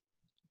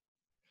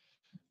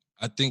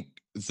 I think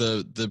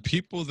the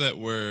people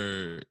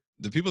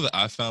that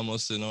I found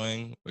most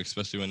annoying,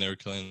 especially when they were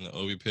killing the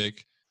Obi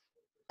pick,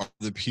 are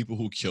the people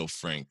who killed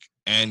Frank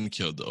and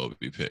killed the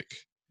Obi pick.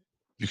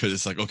 Because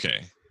it's like,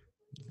 okay,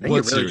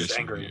 what's you're your really issue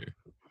angry. here?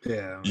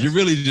 Yeah. You're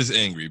really just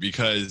angry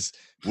because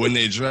when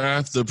they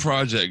draft the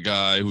project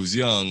guy who's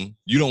young,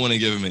 you don't want to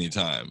give him any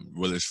time,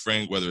 whether it's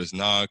Frank, whether it's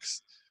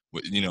Knox,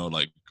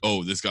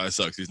 oh, this guy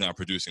sucks. He's not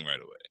producing right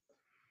away.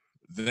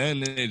 Then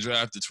they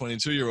draft the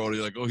 22-year-old.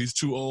 You're like, oh, he's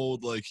too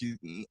old.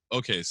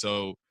 Okay,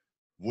 so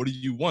what do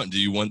you want? Do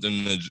you want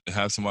them to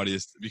have somebody?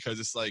 Because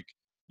it's like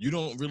you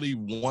don't really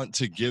want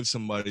to give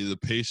somebody the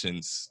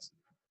patience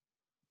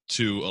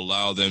to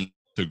allow them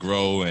to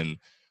grow and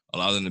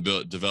allow them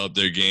to develop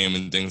their game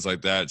and things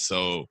like that.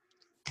 So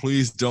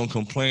please don't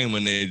complain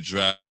when they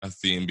draft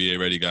the NBA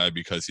ready guy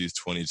because he's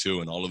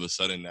 22 and all of a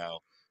sudden now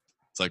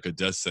it's like a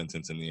death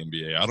sentence in the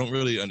NBA. I don't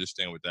really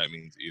understand what that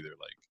means either.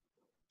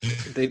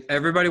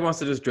 Everybody wants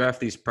to just draft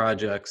these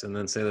projects and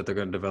then say that they're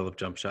going to develop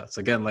jump shots.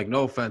 Again,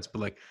 no offense,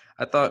 but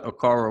I thought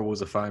Okaro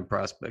was a fine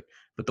prospect.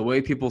 But the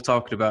way people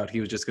talked about he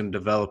was just going to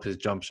develop his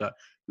jump shot.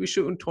 He was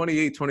shooting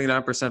 28,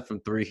 29% from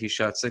three. He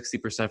shot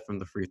 60% from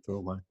the free throw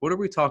line. What are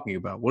we talking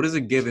about? What is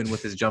a given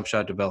with his jump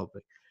shot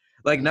developing?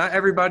 Not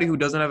everybody who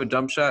doesn't have a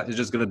jump shot is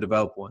just going to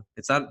develop one.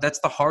 That's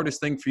the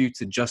hardest thing for you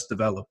to just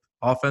develop.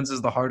 Offense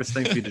is the hardest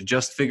thing for you to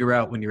just figure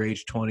out when you're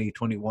age 20,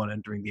 21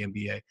 entering the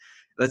NBA.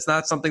 That's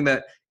not something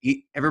that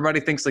everybody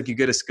thinks you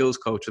get a skills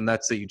coach and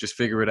that's it. You just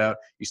figure it out.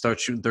 You start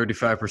shooting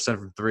 35%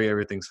 from three,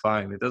 everything's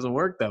fine. It doesn't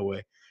work that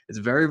way. It's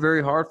very,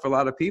 very hard for a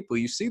lot of people.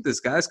 You see this.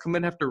 Guys come in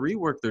and have to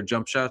rework their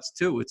jump shots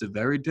too. It's a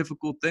very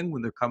difficult thing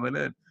when they're coming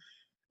in.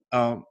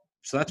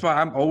 So that's why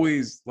I'm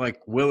always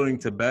willing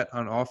to bet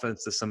on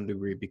offense to some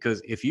degree,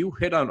 because if you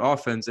hit on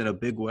offense in a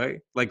big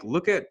way,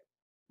 look at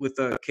with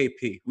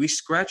KP, we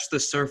scratched the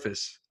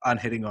surface on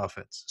hitting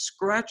offense.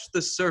 Scratch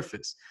the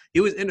surface. He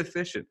was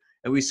inefficient.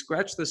 And we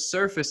scratched the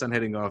surface on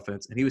hitting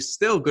offense, and he was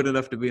still good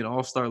enough to be an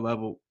all-star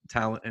level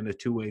talent and a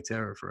two-way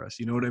terror for us.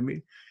 You know what I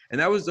mean? And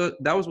that was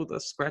with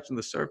us scratching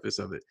the surface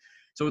of it.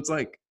 So it's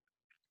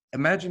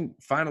imagine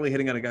finally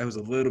hitting on a guy who's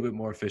a little bit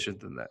more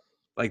efficient than that.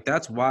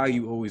 That's why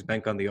you always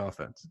bank on the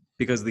offense,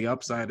 because the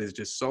upside is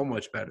just so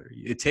much better.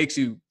 It takes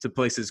you to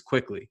places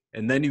quickly,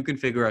 and then you can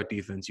figure out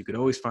defense. You could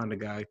always find a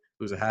guy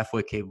who's a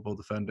halfway capable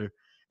defender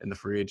in the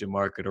free agent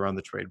market or on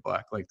the trade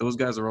block. Those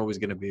guys are always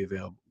going to be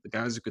available. The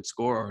guys who could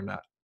score or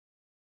not.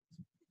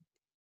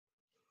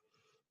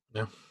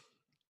 Yeah.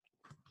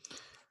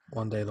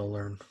 One day they'll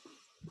learn.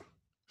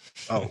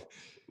 Oh,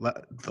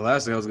 the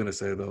last thing I was going to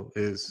say, though,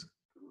 is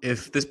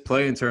if this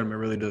play-in tournament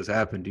really does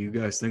happen, do you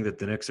guys think that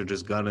the Knicks are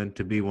just gunning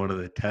to be one of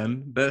the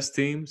 10 best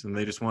teams and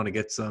they just want to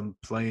get some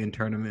play-in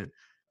tournament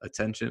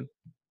attention?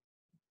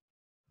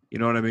 You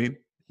know what I mean?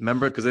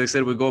 Remember, because they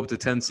said we'd go up to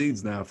 10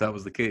 seeds now if that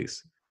was the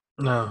case.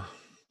 No,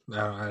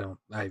 I don't.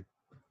 I'd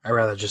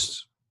rather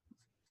just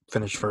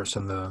finish first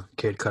in the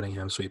Cade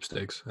Cunningham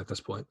sweepstakes at this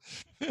point.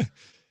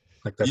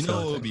 That's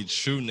what would be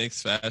true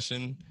Knicks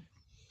fashion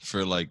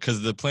for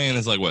because the plan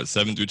is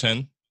 7 through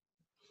 10.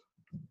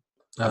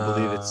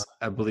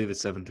 I believe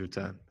it's 7 through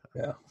 10.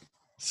 Yeah.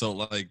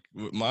 So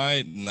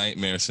my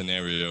nightmare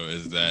scenario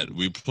is that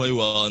we play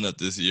well enough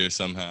this year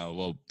somehow.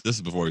 Well, this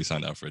is before we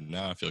signed out for it.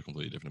 Now I feel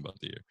completely different about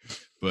the year.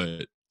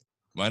 But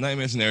my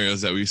nightmare scenario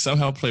is that we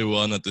somehow play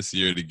well enough this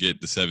year to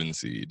get the 7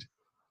 seed,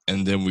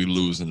 and then we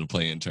lose in the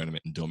play-in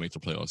tournament and don't make the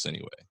playoffs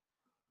anyway.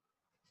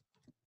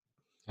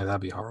 Yeah, that'd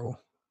be horrible.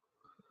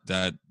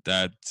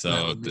 that's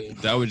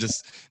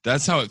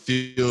how it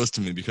feels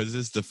to me, because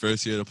it's the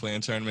first year of the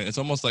play-in tournament. It's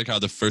almost like how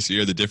the first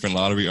year the different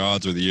lottery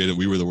odds were the year that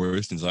we were the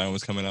worst and Zion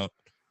was coming out.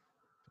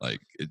 Like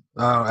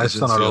I it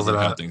still just not feels over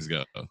like how that. things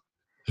go.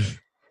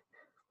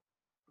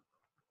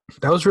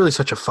 That was really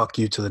such a fuck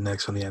you to the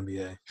Knicks on the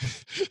NBA.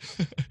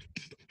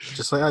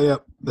 Just like, oh yeah,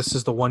 this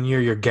is the 1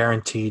 year you're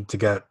guaranteed to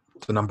get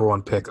the number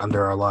 1 pick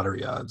under our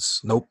lottery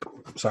odds. Nope,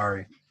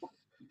 sorry.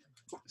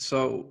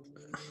 So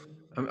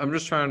I'm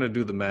just trying to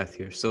do the math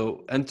here.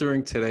 So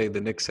entering today,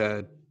 the Knicks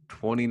had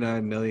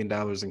 $29 million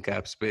in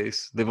cap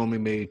space. They've only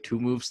made 2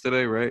 moves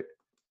today, right?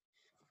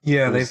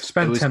 Yeah, It they've was-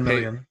 spent it was $10 pay-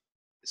 million.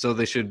 So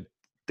they should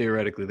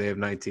theoretically they have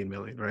 19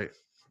 million, right?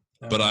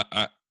 But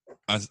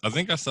I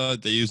think I saw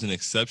they used an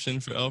exception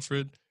for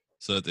Alfred,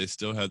 so that they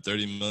still had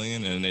 30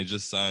 million, and they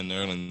just signed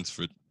Nerlens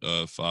for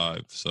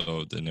 5,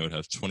 so then they would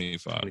have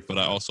 25. But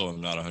I also am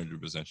not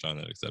 100% sure on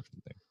that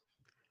exception thing.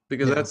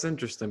 Because Yeah. that's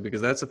interesting,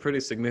 because that's a pretty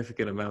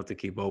significant amount to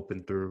keep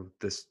open through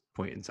this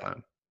point in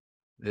time.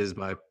 Is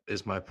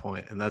my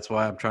point. And that's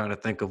why I'm trying to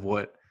think of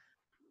what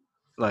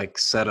like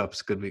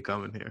setups could be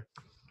coming here.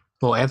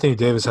 Well, Anthony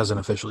Davis hasn't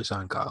officially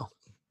signed, Kyle.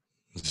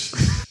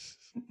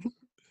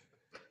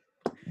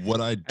 What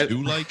I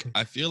do like,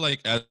 I feel like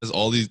as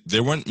all these,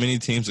 there weren't many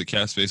teams with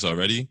cap space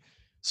already.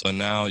 So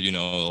now,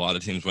 a lot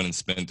of teams went and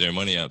spent their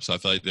money up. So I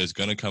feel like there's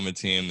going to come a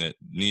team that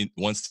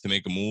wants to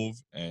make a move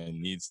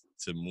and needs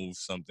to move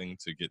something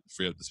to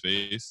free up the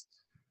space.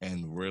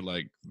 And we're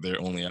like their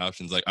only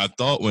options. Like I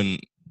thought when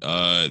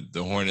the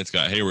Hornets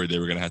got Hayward, they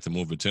were going to have to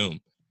move Batum.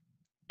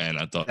 And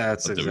I thought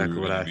That's that exactly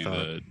we were what going I to be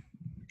thought. the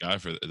guy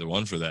for the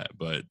one for that,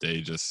 but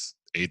they just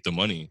ate the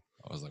money.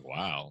 I was like,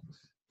 wow.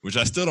 Which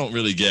I still don't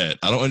really get.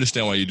 I don't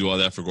understand why you do all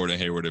that for Gordon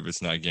Hayward if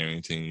it's not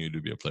guaranteeing you to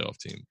be a playoff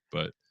team.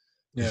 But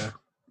Yeah.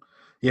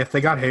 Yeah, if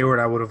they got Hayward,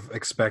 I would have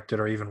expected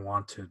or even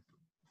wanted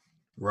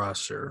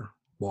Russ or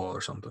Wall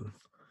or something.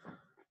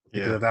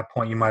 Because at that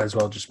point, you might as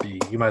well just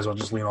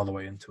lean all the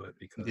way into it.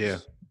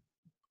 Because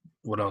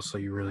what else are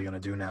you really going to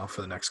do now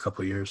for the next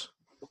couple of years?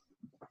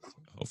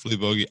 hopefully,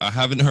 Bogey. I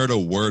haven't heard a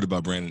word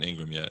about Brandon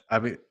Ingram yet. I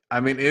mean,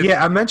 if,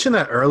 Yeah, I mentioned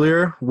that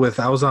earlier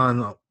I was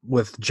on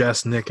with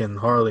Jess, Nick, and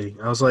Harley.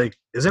 I was like,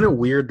 isn't it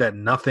weird that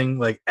nothing,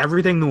 like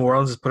everything New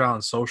Orleans has put out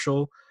on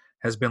social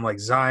has been like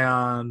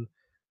Zion.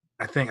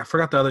 I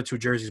forgot the other 2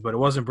 jerseys, but it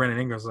wasn't Brandon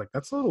Ingram. I was like,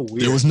 that's a little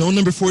weird. There was no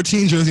number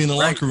 14 jersey in the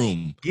Right. locker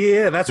room.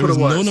 Yeah, that's There what was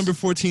it was. no number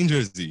 14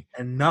 jersey.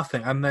 And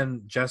nothing. And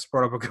then Jess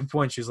brought up a good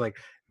point. She's like,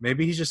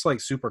 maybe he's just like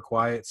super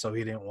quiet, so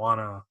he didn't want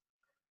to.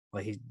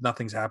 Like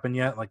nothing's happened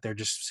yet. Like they're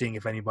just seeing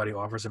if anybody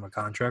offers him a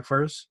contract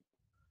first.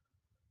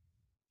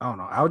 I don't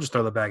know. I would just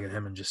throw the bag at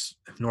him and just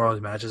if New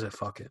Orleans matches it,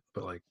 fuck it.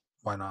 But like,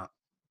 why not?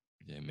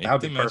 Yeah, That make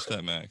would them be match perfect.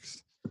 that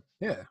max.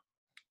 Yeah.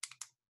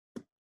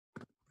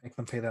 Make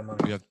them pay that money.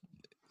 We have,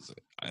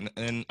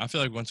 and I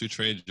feel like once we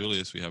trade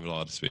Julius, we have a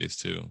lot of space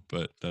too.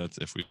 But that's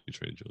if we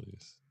trade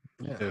Julius.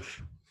 Yeah.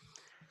 if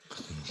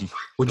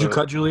Would you But-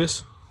 cut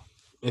Julius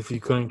if you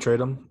couldn't trade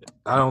him?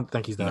 I don't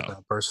think he's that No.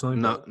 bad personally.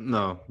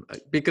 no,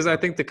 because I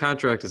think the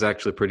contract is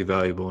actually pretty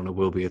valuable, and it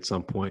will be at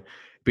some point.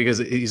 Because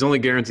he's only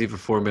guaranteed for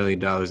 $4 million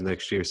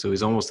next year, so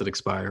he's almost at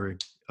expiring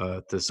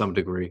to some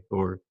degree.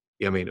 Or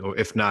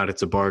if not,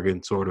 it's a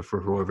bargain sort of for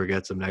whoever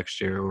gets him next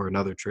year or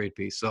another trade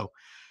piece. So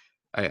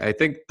I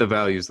think the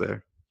value's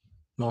there.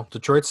 Well,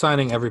 Detroit's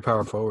signing every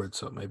power forward,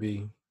 so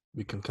maybe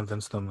we can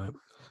convince them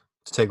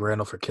to take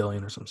Randall for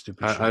Killian or some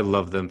stupid shit. I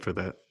love them for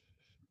that.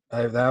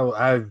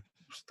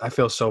 I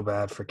feel so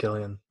bad for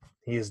Killian.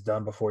 He is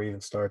done before he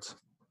even starts.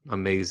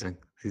 Amazing.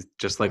 He's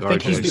just like I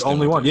think he's RJ. the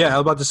only one. Yeah, I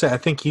was about to say. I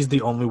think he's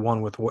the only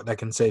one with what that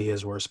can say he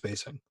has worse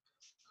spacing.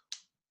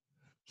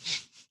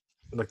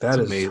 Like that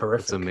is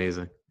horrific. It's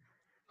amazing.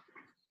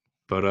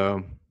 But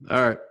all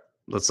right,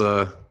 let's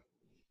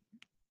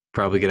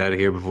probably get out of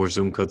here before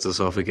Zoom cuts us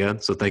off again.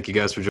 So thank you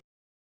guys for joining.